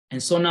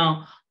 And so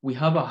now we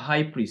have a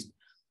high priest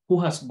who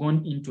has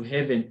gone into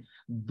heaven.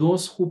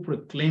 Those who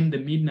proclaim the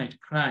midnight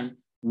cry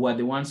were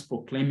the ones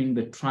proclaiming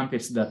the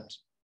trumpets that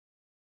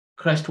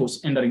Christ was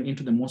entering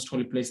into the most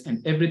holy place,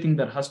 and everything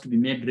that has to be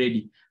made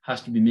ready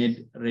has to be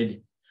made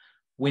ready.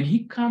 When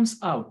he comes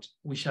out,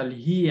 we shall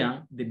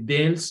hear the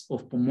bells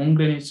of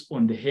pomegranates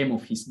on the hem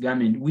of his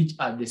garment, which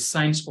are the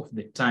signs of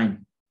the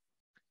time.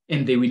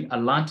 And they will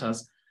alert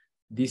us,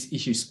 this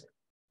issue is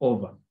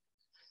over.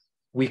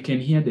 We can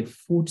hear the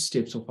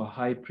footsteps of a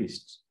high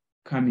priest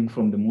coming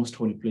from the most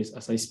holy place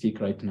as I speak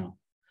right now.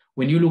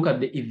 When you look at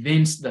the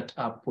events that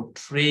are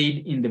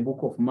portrayed in the book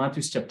of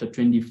Matthew chapter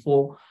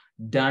 24,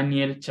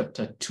 Daniel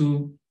chapter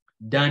 2,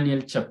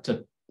 Daniel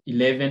chapter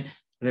 11,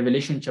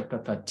 Revelation chapter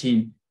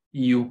 13,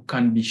 you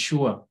can be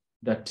sure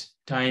that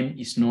time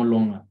is no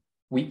longer.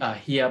 we are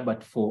here,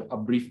 but for a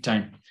brief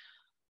time.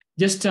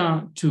 Just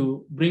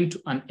to bring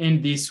to an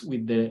end this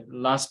with the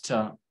last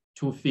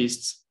two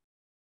feasts,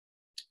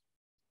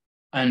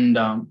 and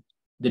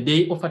the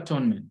Day of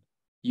Atonement,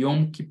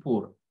 Yom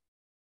Kippur.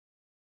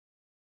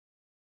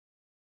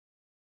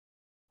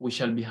 We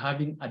shall be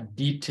having a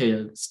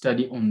detailed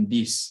study on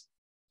this,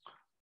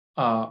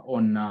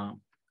 on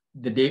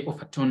the Day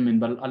of Atonement,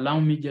 but allow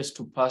me just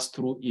to pass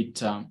through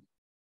it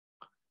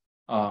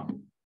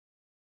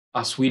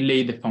as we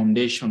lay the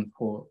foundation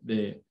for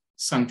the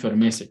sanctuary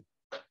message.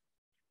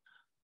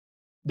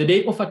 The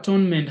Day of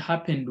Atonement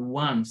happened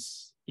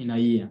once in a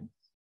year.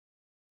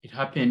 It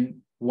happened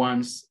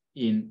once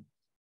in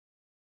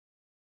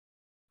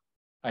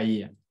a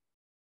year.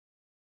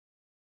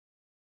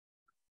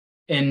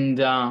 And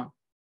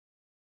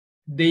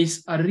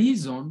there's a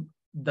reason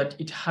that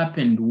it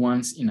happened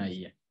once in a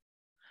year.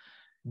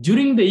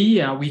 During the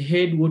year, we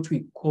had what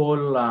we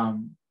call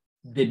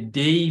the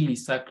daily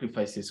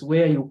sacrifices,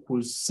 where you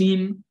could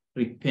sin,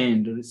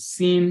 repent,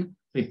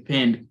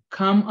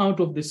 come out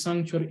of the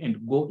sanctuary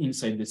and go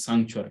inside the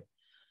sanctuary.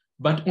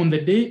 But on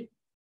the Day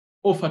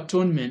of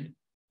Atonement,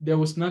 there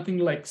was nothing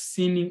like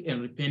sinning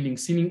and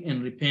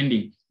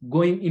repenting,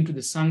 going into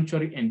the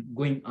sanctuary and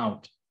going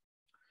out.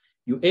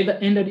 You either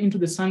entered into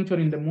the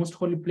sanctuary in the most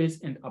holy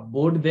place and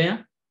abode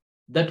there.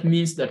 That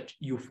means that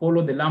you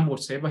follow the Lamb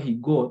wherever he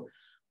goes,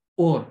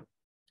 or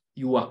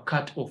you are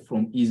cut off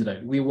from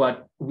Israel.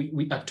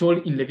 We are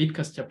told in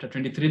Leviticus chapter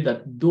 23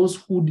 that those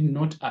who did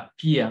not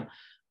appear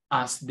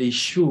as they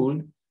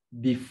should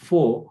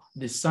before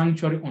the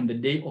sanctuary on the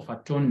Day of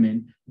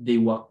Atonement, they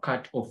were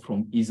cut off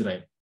from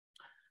Israel.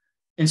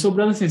 And so,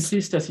 brothers and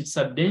sisters, it's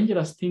a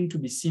dangerous thing to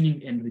be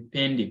sinning and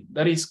repenting.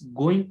 That is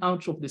going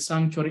out of the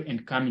sanctuary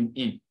and coming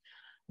in.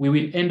 We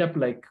will end up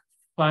like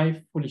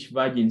 5 foolish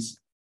virgins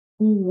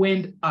who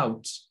went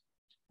out.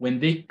 When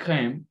they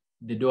came,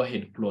 the door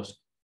had closed.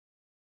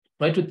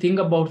 Try to think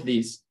about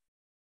this.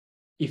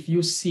 If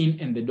you sin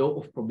and the door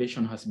of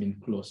probation has been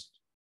closed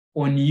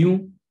on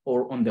you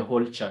or on the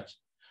whole church,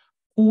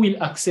 who will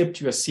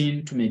accept your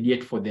sin to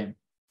mediate for them?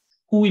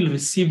 Who will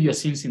receive your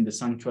sins in the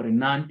sanctuary?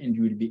 None, and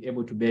you will be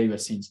able to bear your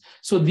sins.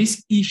 So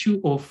this issue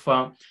of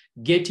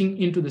getting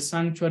into the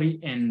sanctuary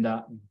and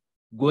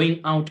going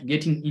out,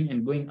 getting in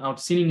and going out,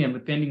 sinning and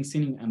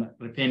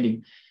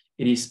repenting,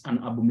 it is an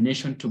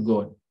abomination to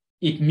God.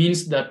 It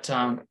means that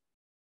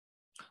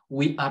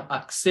we are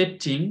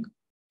accepting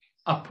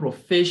a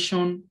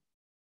profession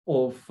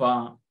of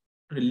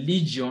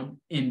religion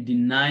and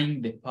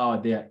denying the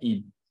power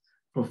therein.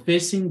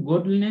 Professing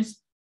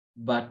godliness,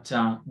 but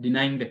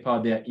denying the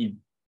power therein.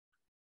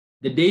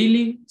 The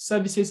daily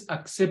services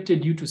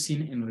accepted you to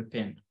sin and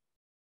repent.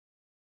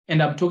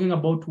 And I'm talking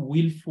about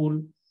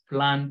willful,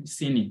 planned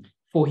sinning.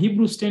 For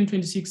Hebrews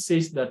 10:26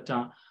 says that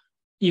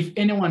if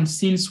anyone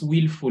sins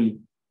willfully,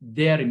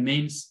 there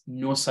remains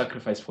no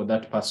sacrifice for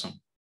that person.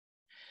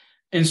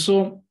 And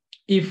so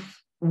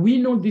if we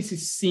know this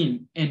is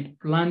sin and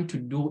plan to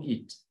do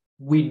it,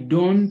 we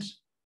don't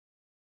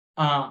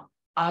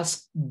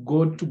ask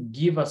God to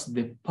give us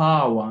the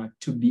power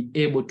to be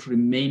able to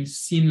remain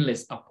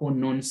sinless upon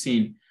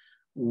non-sin.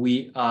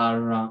 We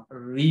are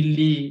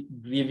really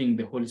grieving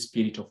the Holy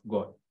Spirit of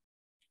God.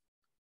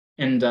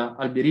 And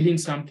I'll be reading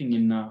something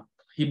in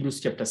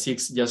Hebrews chapter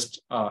 6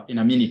 just in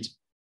a minute.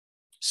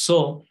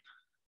 So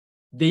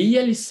the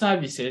yearly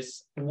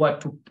services were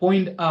to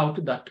point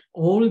out that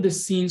all the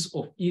sins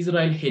of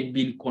Israel had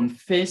been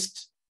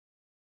confessed,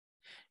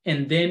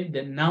 and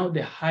then now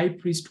the high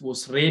priest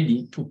was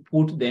ready to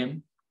put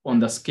them on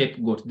the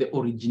scapegoat, the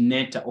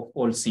originator of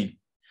all sin.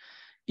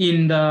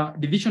 In the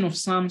division of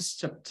Psalms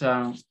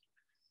chapter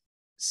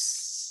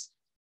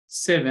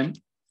 7,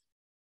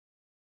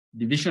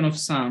 division of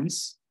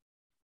Psalms,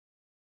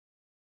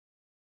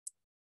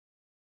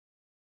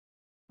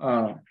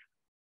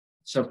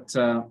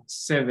 chapter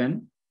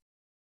 7,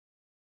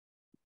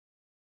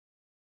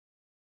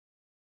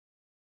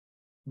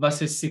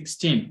 verses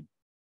 16.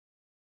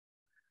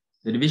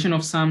 The division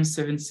of Psalm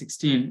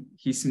 7:16,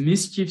 his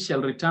mischief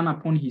shall return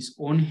upon his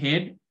own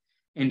head,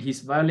 and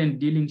his violent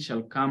dealing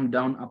shall come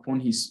down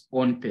upon his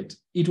own pet.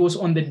 It was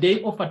on the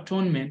Day of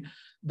Atonement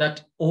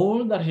that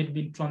all that had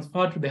been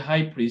transferred to the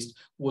high priest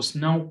was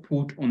now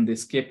put on the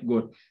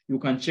scapegoat. You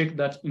can check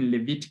that in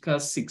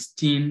Leviticus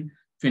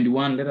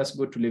 16:21. Let us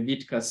go to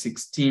Leviticus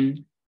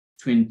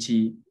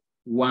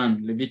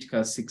 16:21.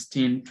 Leviticus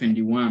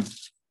 16:21.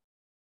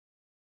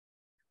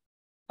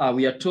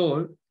 We are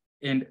told,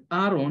 and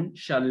Aaron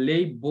shall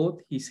lay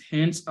both his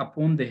hands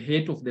upon the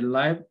head of the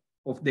live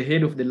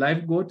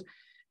goat,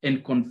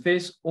 and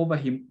confess over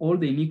him all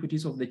the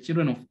iniquities of the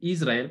children of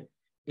Israel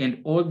and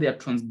all their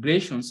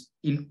transgressions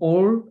in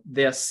all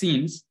their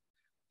sins,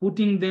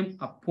 putting them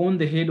upon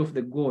the head of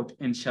the goat,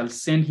 and shall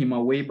send him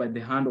away by the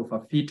hand of a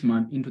fit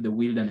man into the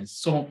wilderness.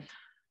 So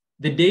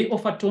the Day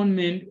of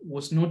Atonement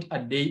was not a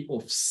day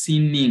of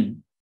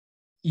sinning.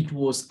 It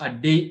was a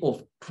day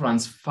of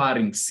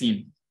transferring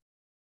sin.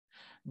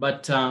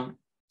 But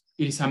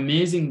it is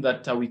amazing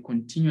that we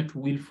continue to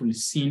willfully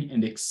sin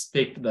and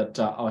expect that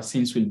our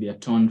sins will be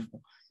atoned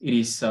for. it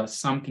is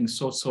something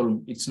so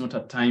solemn. It's not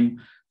a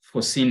time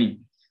for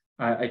sinning.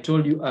 I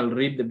told you I'll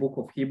read the book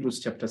of Hebrews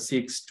chapter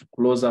 6 to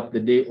close up the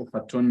Day of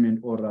Atonement,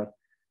 or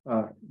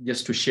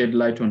just to shed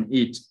light on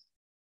it.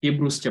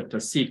 Hebrews chapter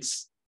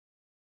 6.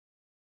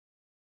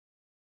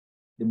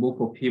 The book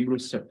of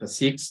Hebrews chapter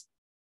 6.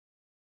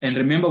 And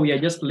remember, we are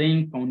just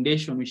laying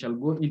foundation. We shall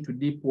go into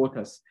deep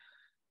waters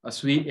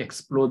as we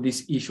explore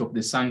this issue of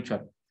the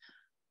sanctuary.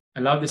 I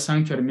love the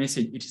sanctuary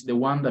message. It is the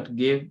one that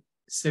gave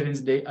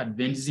Seventh-day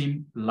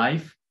Adventism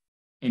life,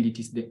 and it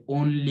is the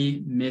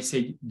only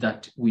message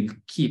that will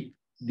keep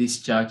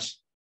this church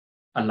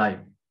alive.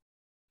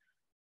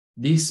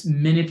 These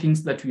many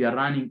things that we are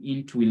running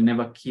into will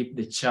never keep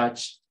the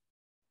church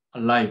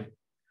alive.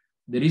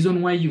 The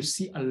reason why you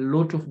see a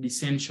lot of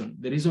dissension,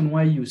 the reason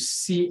why you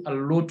see a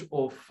lot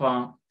of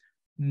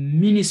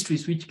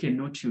ministries which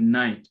cannot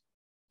unite,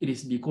 it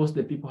is because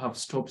the people have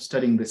stopped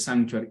studying the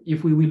sanctuary.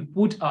 If we will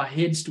put our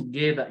heads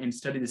together and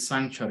study the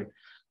sanctuary,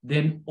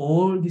 then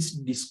all these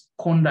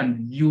discordant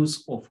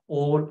views of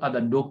all other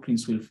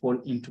doctrines will fall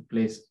into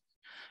place,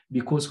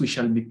 because we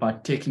shall be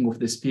partaking of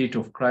the Spirit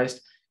of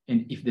Christ.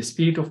 And if the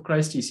Spirit of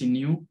Christ is in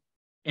you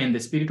and the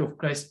Spirit of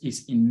Christ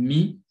is in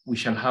me, we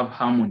shall have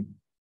harmony.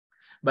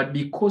 But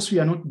because we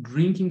are not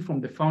drinking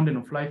from the fountain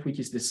of life, which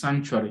is the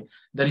sanctuary,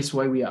 that is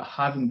why we are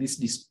having these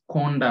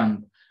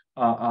discordant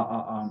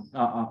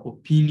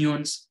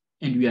opinions,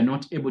 and we are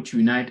not able to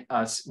unite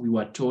as we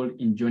were told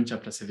in John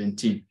chapter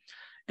 17.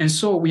 And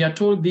so we are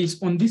told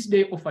this, on this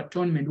Day of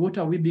Atonement, what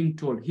are we being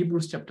told?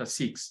 Hebrews chapter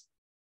 6.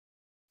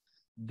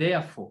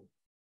 Therefore,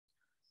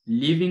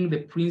 leaving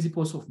the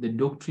principles of the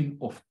doctrine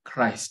of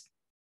Christ.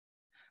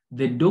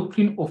 The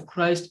doctrine of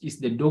Christ is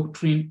the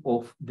doctrine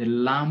of the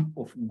Lamb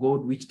of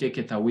God, which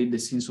taketh away the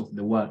sins of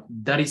the world.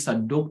 That is a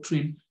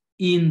doctrine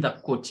in the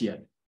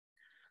courtyard.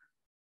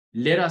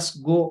 Let us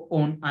go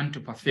on unto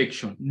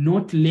perfection,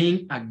 not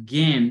laying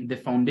again the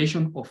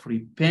foundation of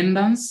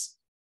repentance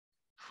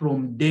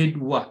from dead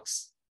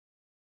works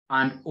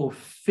and of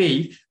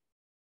faith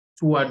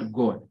toward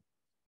God,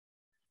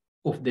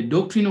 of the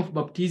doctrine of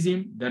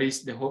baptism, that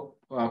is the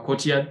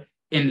courtyard,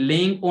 and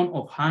laying on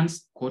of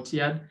hands,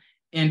 courtyard,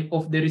 and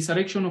of the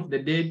resurrection of the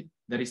dead,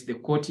 that is the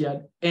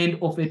courtyard, and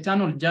of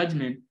eternal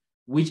judgment,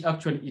 which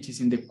actually it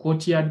is in the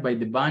courtyard by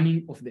the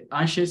burning of the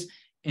ashes,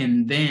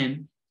 and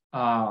then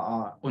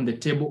on the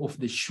table of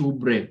the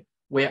shewbread,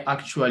 where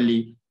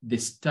actually the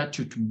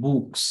statute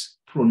books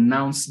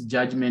pronounce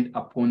judgment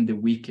upon the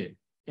wicked.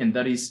 And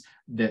that is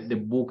the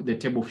book, the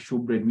table of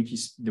shewbread, which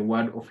is the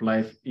word of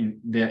life in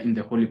there in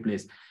the holy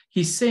place.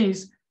 He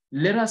says,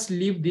 let us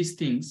leave these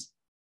things.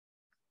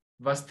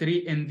 Verse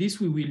 3, and this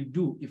we will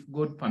do if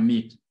God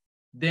permit.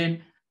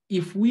 Then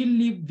if we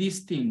leave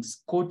these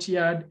things,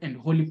 courtyard and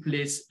holy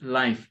place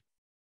life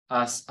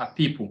as a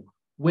people,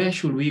 where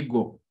should we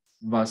go?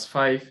 Verse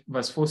 4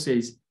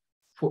 says,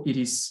 for it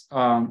is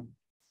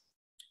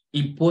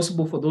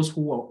impossible for those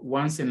who were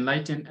once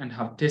enlightened and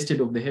have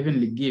tasted of the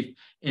heavenly gift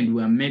and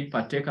were made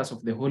partakers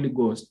of the Holy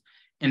Ghost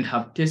and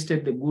have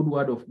tasted the good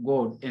word of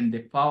God and the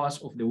powers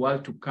of the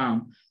world to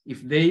come,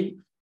 if they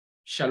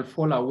shall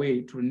fall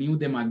away, to renew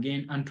them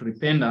again unto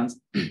repentance,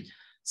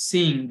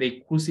 seeing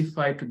they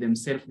crucify to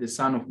themselves the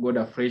Son of God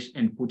afresh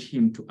and put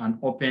him to an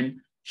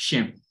open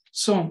shame.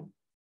 So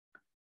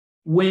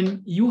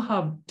when you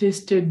have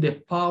tasted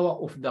the power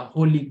of the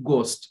Holy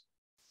Ghost,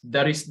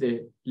 that is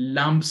the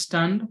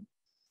lampstand,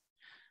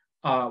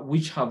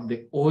 which have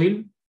the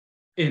oil,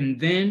 and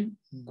then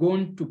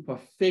gone to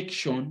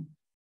perfection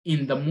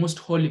in the most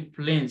holy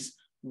place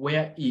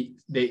where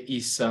there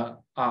is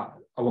our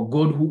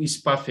God who is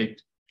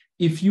perfect.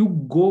 If you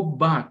go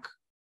back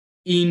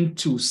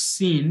into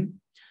sin,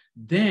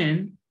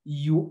 then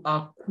you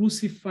are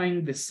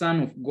crucifying the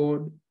Son of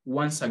God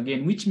once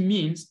again, which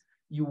means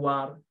you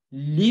are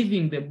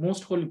leaving the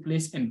most holy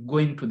place and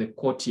going to the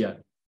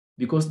courtyard,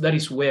 because that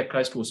is where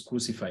Christ was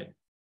crucified.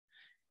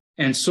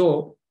 And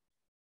so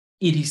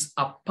it is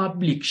a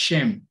public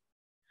shame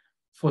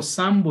for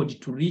somebody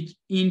to reach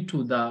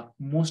into the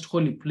most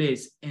holy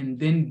place and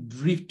then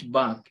drift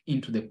back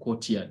into the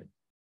courtyard.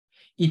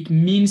 It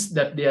means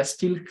that they are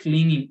still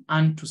clinging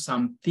onto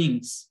some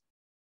things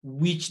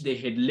which they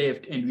had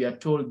left, and we are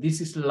told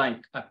this is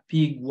like a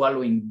pig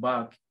wallowing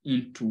back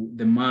into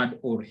the mud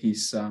or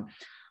his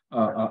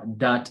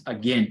dirt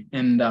again.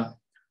 And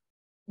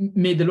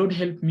may the Lord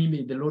help me,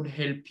 may the Lord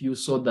help you,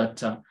 so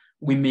that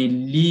we may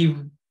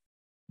leave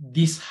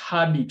this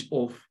habit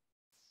of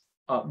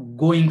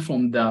going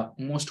from the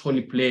most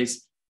holy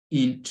place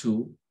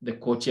into the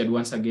courtyard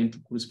once again to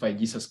crucify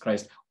Jesus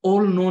Christ.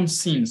 All known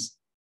sins.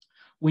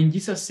 When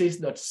Jesus says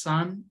that,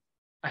 son,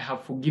 I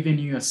have forgiven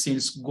you your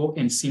sins, go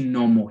and sin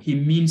no more, he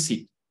means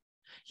it.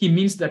 He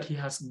means that he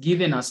has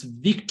given us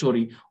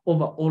victory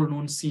over all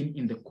known sin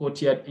in the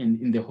courtyard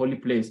and in the holy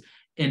place.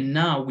 And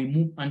now we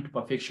move on to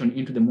perfection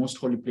into the most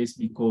holy place,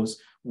 because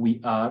we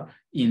are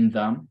in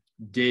the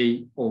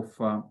Day of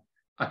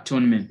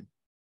Atonement.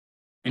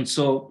 And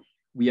so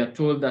we are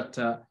told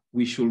that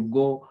we should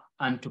go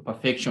unto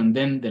perfection.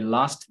 Then the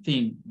last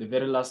thing, the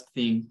very last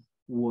thing,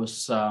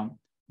 was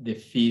the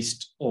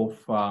feast of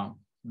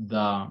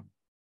the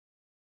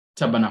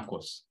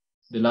Tabernacles.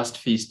 The last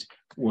feast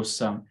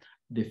was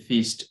the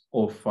feast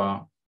of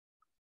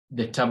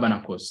the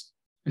Tabernacles.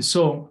 And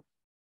so,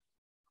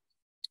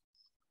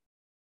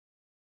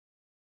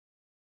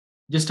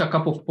 just a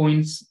couple of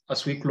points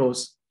as we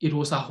close. It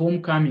was a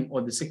homecoming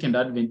or the second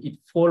advent. It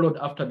followed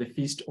after the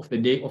feast of the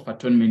Day of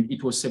Atonement.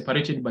 It was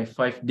separated by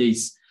 5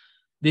 days.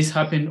 This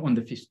happened on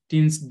the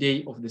 15th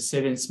day of the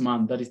 7th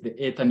month. That is the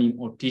Ethanim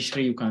or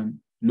Tishri. You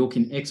can look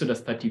in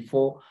Exodus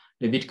 34,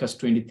 Leviticus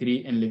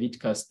 23, and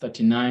Leviticus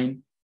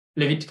 39,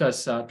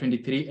 Leviticus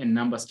 23, and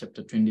Numbers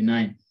chapter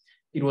 29.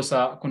 It was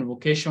a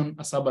convocation,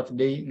 a Sabbath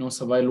day. No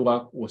survival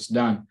work was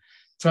done.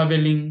 Travel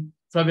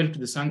to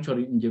the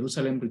sanctuary in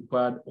Jerusalem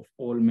required of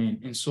all men.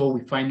 And so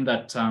we find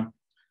that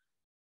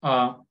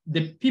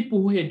the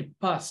people who had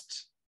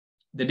passed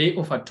the Day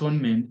of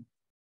Atonement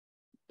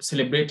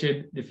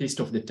celebrated the Feast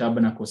of the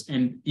Tabernacles.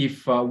 And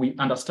if we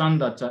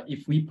understand that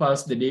if we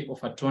pass the Day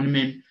of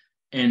Atonement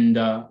and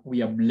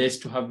we are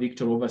blessed to have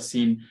victory over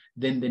sin,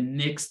 then the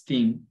next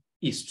thing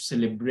is to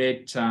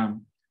celebrate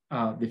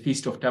the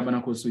Feast of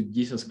Tabernacles with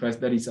Jesus Christ.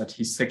 That is at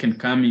his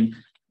second coming.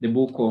 The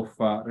book of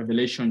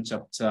Revelation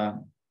chapter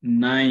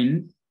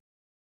 9,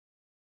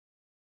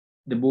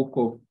 the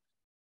book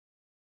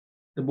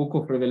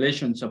of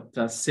Revelation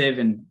chapter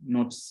 7,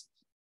 not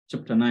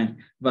chapter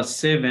 9, verse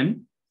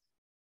 7,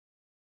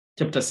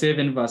 chapter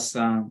 7, verse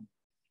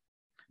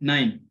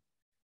 9.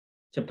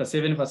 Chapter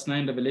 7, verse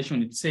 9,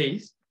 Revelation, it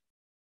says,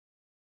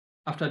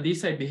 "After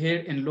this I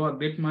beheld, and lo, a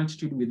great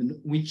multitude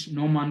with which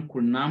no man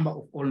could number,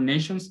 of all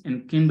nations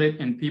and kindred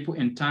and people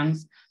and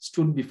tongues,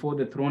 stood before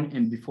the throne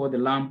and before the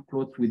Lamb,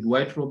 clothed with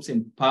white robes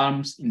and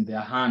palms in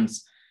their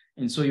hands."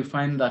 And so you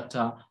find that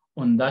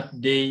on that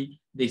day,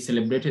 they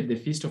celebrated the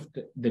Feast of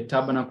the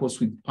Tabernacles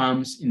with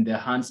palms in their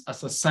hands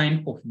as a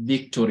sign of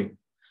victory.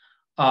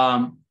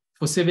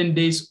 For 7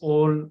 days,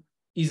 all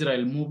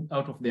Israel moved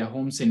out of their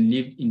homes and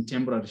lived in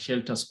temporary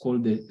shelters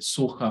called the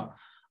Sukkah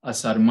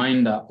as a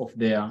reminder of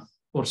their,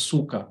 or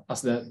Sukkah,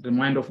 as the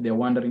reminder of their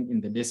wandering in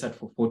the desert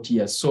for 40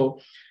 years.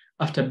 So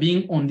after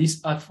being on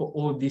this earth for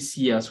all these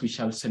years, we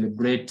shall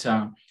celebrate,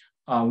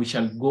 we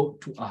shall go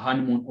to a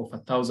honeymoon of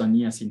 1,000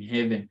 years in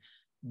heaven,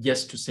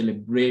 just to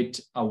celebrate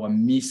our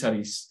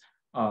miseries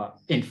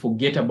and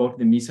forget about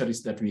the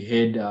miseries that we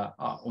had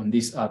on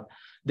this earth.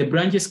 The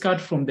branches cut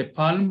from the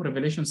palm,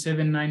 Revelation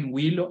 7:9,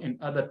 willow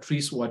and other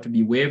trees were to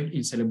be waved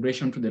in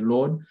celebration to the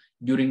Lord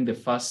during the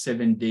first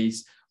 7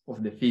 days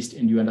of the feast.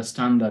 And you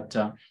understand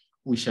that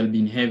we shall be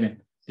in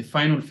heaven. The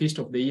final feast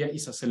of the year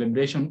is a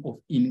celebration of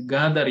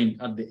ingathering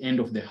at the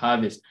end of the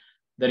harvest.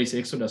 That is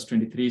Exodus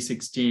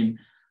 23:16.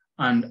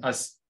 And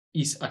as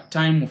is a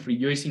time of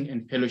rejoicing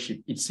and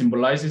fellowship. It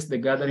symbolizes the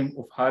gathering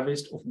of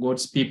harvest of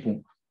God's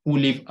people who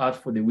leave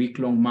earth for the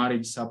week-long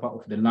marriage supper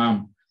of the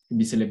Lamb to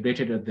be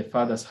celebrated at the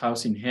Father's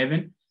house in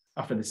heaven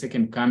after the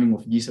second coming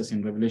of Jesus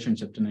in Revelation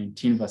chapter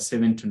 19, verse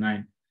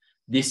 7-9.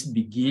 This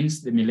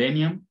begins the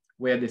millennium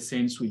where the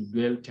saints will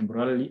dwell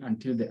temporarily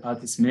until the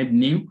earth is made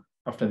new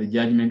after the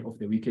judgment of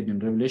the wicked in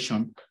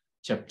Revelation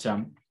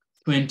chapter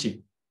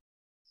 20.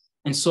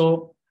 And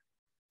so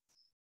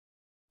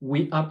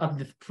we are at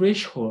the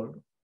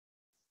threshold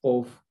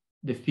of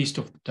the Feast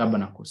of the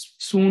Tabernacles.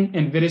 Soon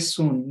and very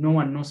soon, no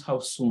one knows how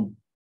soon,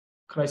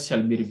 Christ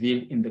shall be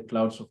revealed in the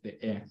clouds of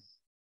the air.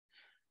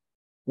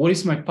 What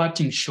is my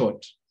parting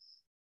shot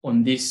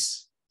on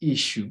this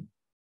issue?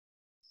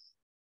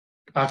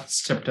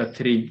 Acts chapter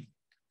 3.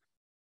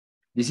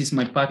 This is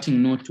my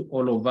parting note to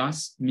all of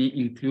us, me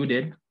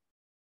included.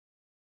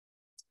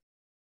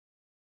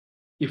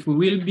 If we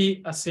will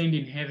be a saint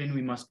in heaven,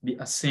 we must be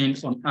a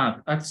saint on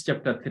earth. Acts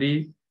chapter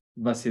 3,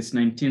 verses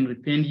 19,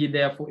 repent ye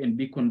therefore and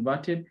be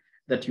converted,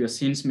 that your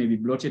sins may be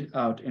blotted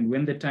out. And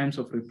when the times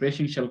of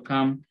refreshing shall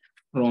come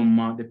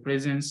from the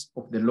presence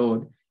of the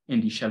Lord,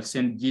 and he shall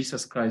send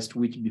Jesus Christ,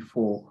 which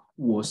before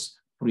was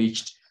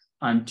preached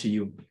unto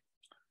you.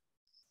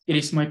 It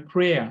is my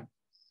prayer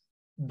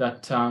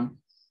that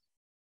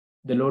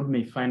the Lord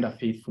may find a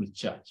faithful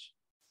church,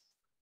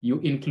 you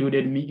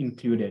included, me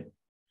included,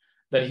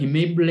 that he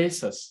may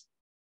bless us.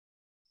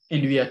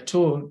 And we are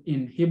told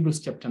in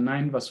Hebrews chapter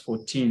 9, verse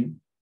 14,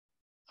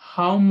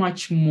 how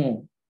much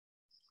more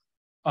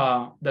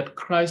that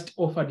Christ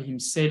offered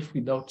himself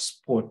without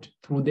spot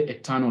through the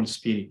eternal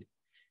Spirit,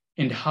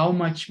 and how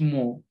much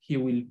more he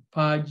will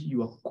purge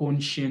your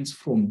conscience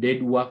from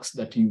dead works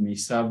that you may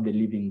serve the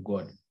living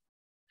God.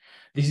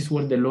 This is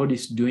what the Lord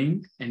is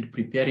doing and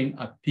preparing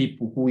a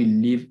people who will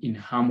live in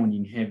harmony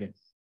in heaven.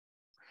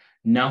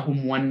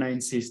 Nahum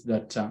 1:9 says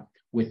that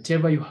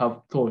whatever you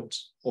have thought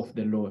of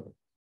the Lord,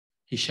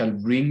 he shall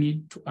bring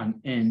it to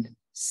an end.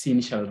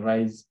 Sin shall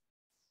rise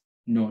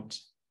not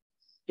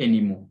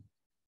anymore.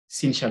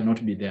 Sin shall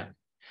not be there.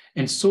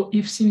 And so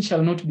if sin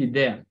shall not be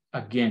there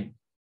again,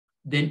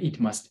 then it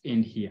must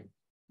end here.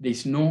 There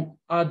is no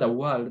other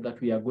world that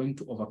we are going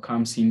to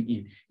overcome sin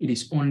in. It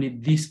is only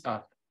this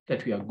earth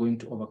that we are going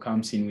to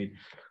overcome sin with.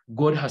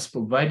 God has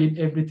provided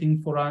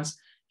everything for us.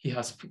 He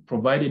has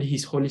provided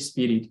his Holy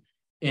Spirit,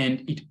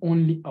 and it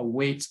only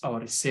awaits our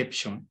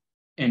reception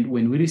And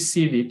when we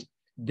receive it,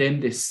 then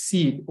the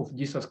seed of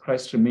Jesus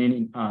Christ remains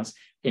in us,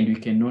 and we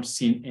cannot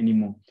sin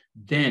anymore.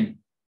 Then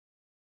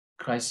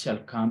Christ shall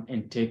come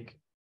and take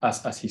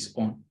us as his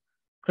own.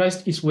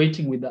 Christ is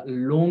waiting with a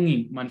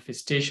longing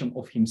manifestation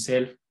of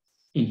himself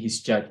in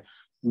his church.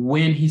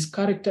 When his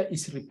character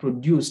is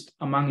reproduced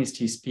amongst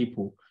his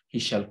people, he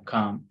shall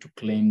come to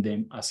claim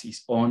them as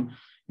his own.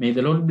 May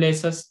the Lord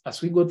bless us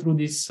as we go through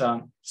this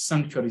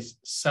sanctuary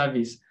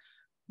service,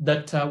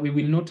 that we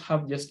will not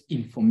have just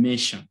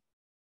information,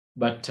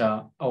 but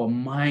our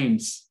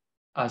minds,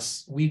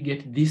 as we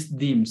get these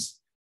themes,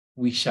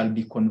 we shall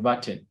be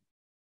converted.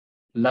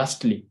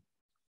 Lastly,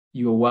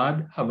 your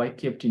word have I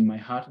kept in my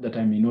heart that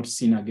I may not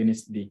sin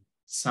against thee.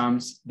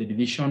 Psalms, the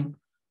division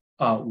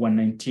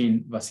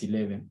 119, verse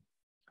 11.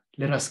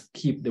 Let us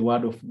keep the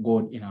word of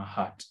God in our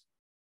heart.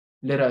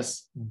 Let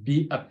us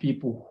be a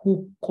people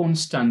who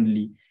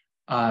constantly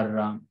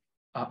are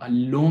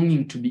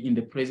longing to be in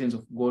the presence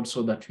of God,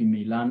 so that we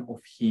may learn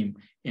of him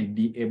and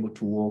be able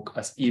to walk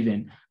as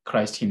even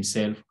Christ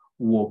himself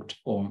walked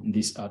on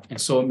this earth. And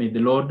so may the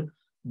Lord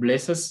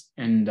bless us,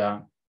 and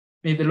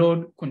may the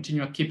Lord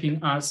continue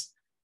keeping us,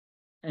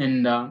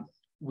 and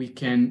we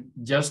can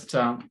just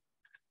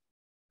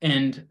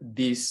end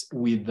this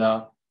with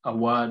a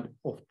word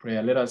of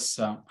prayer. Let us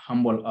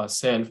humble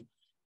ourselves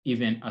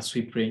even as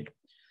we pray.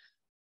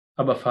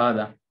 Abba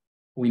Father,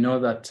 we know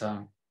that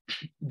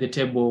the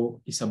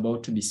table is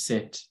about to be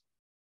set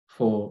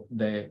for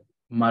the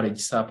marriage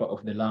supper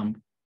of the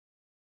Lamb.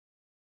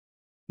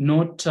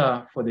 Not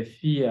for the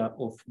fear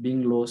of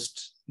being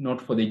lost,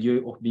 not for the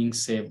joy of being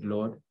saved,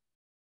 Lord,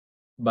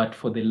 but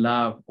for the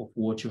love of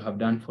what you have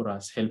done for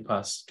us. Help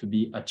us to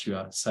be at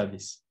your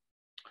service.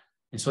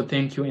 And so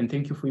thank you, and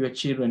thank you for your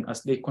children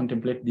as they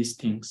contemplate these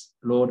things.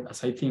 Lord,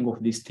 as I think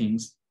of these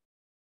things,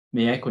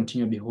 may I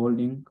continue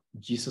beholding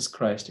Jesus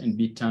Christ and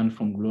be turned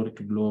from glory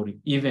to glory.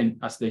 Even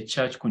as the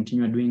church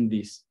continue doing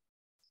this,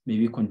 may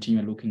we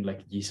continue looking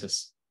like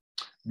Jesus.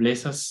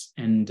 Bless us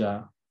and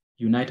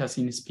unite us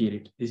in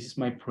spirit. This is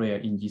my prayer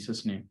in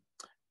Jesus' name.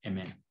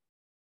 Amen.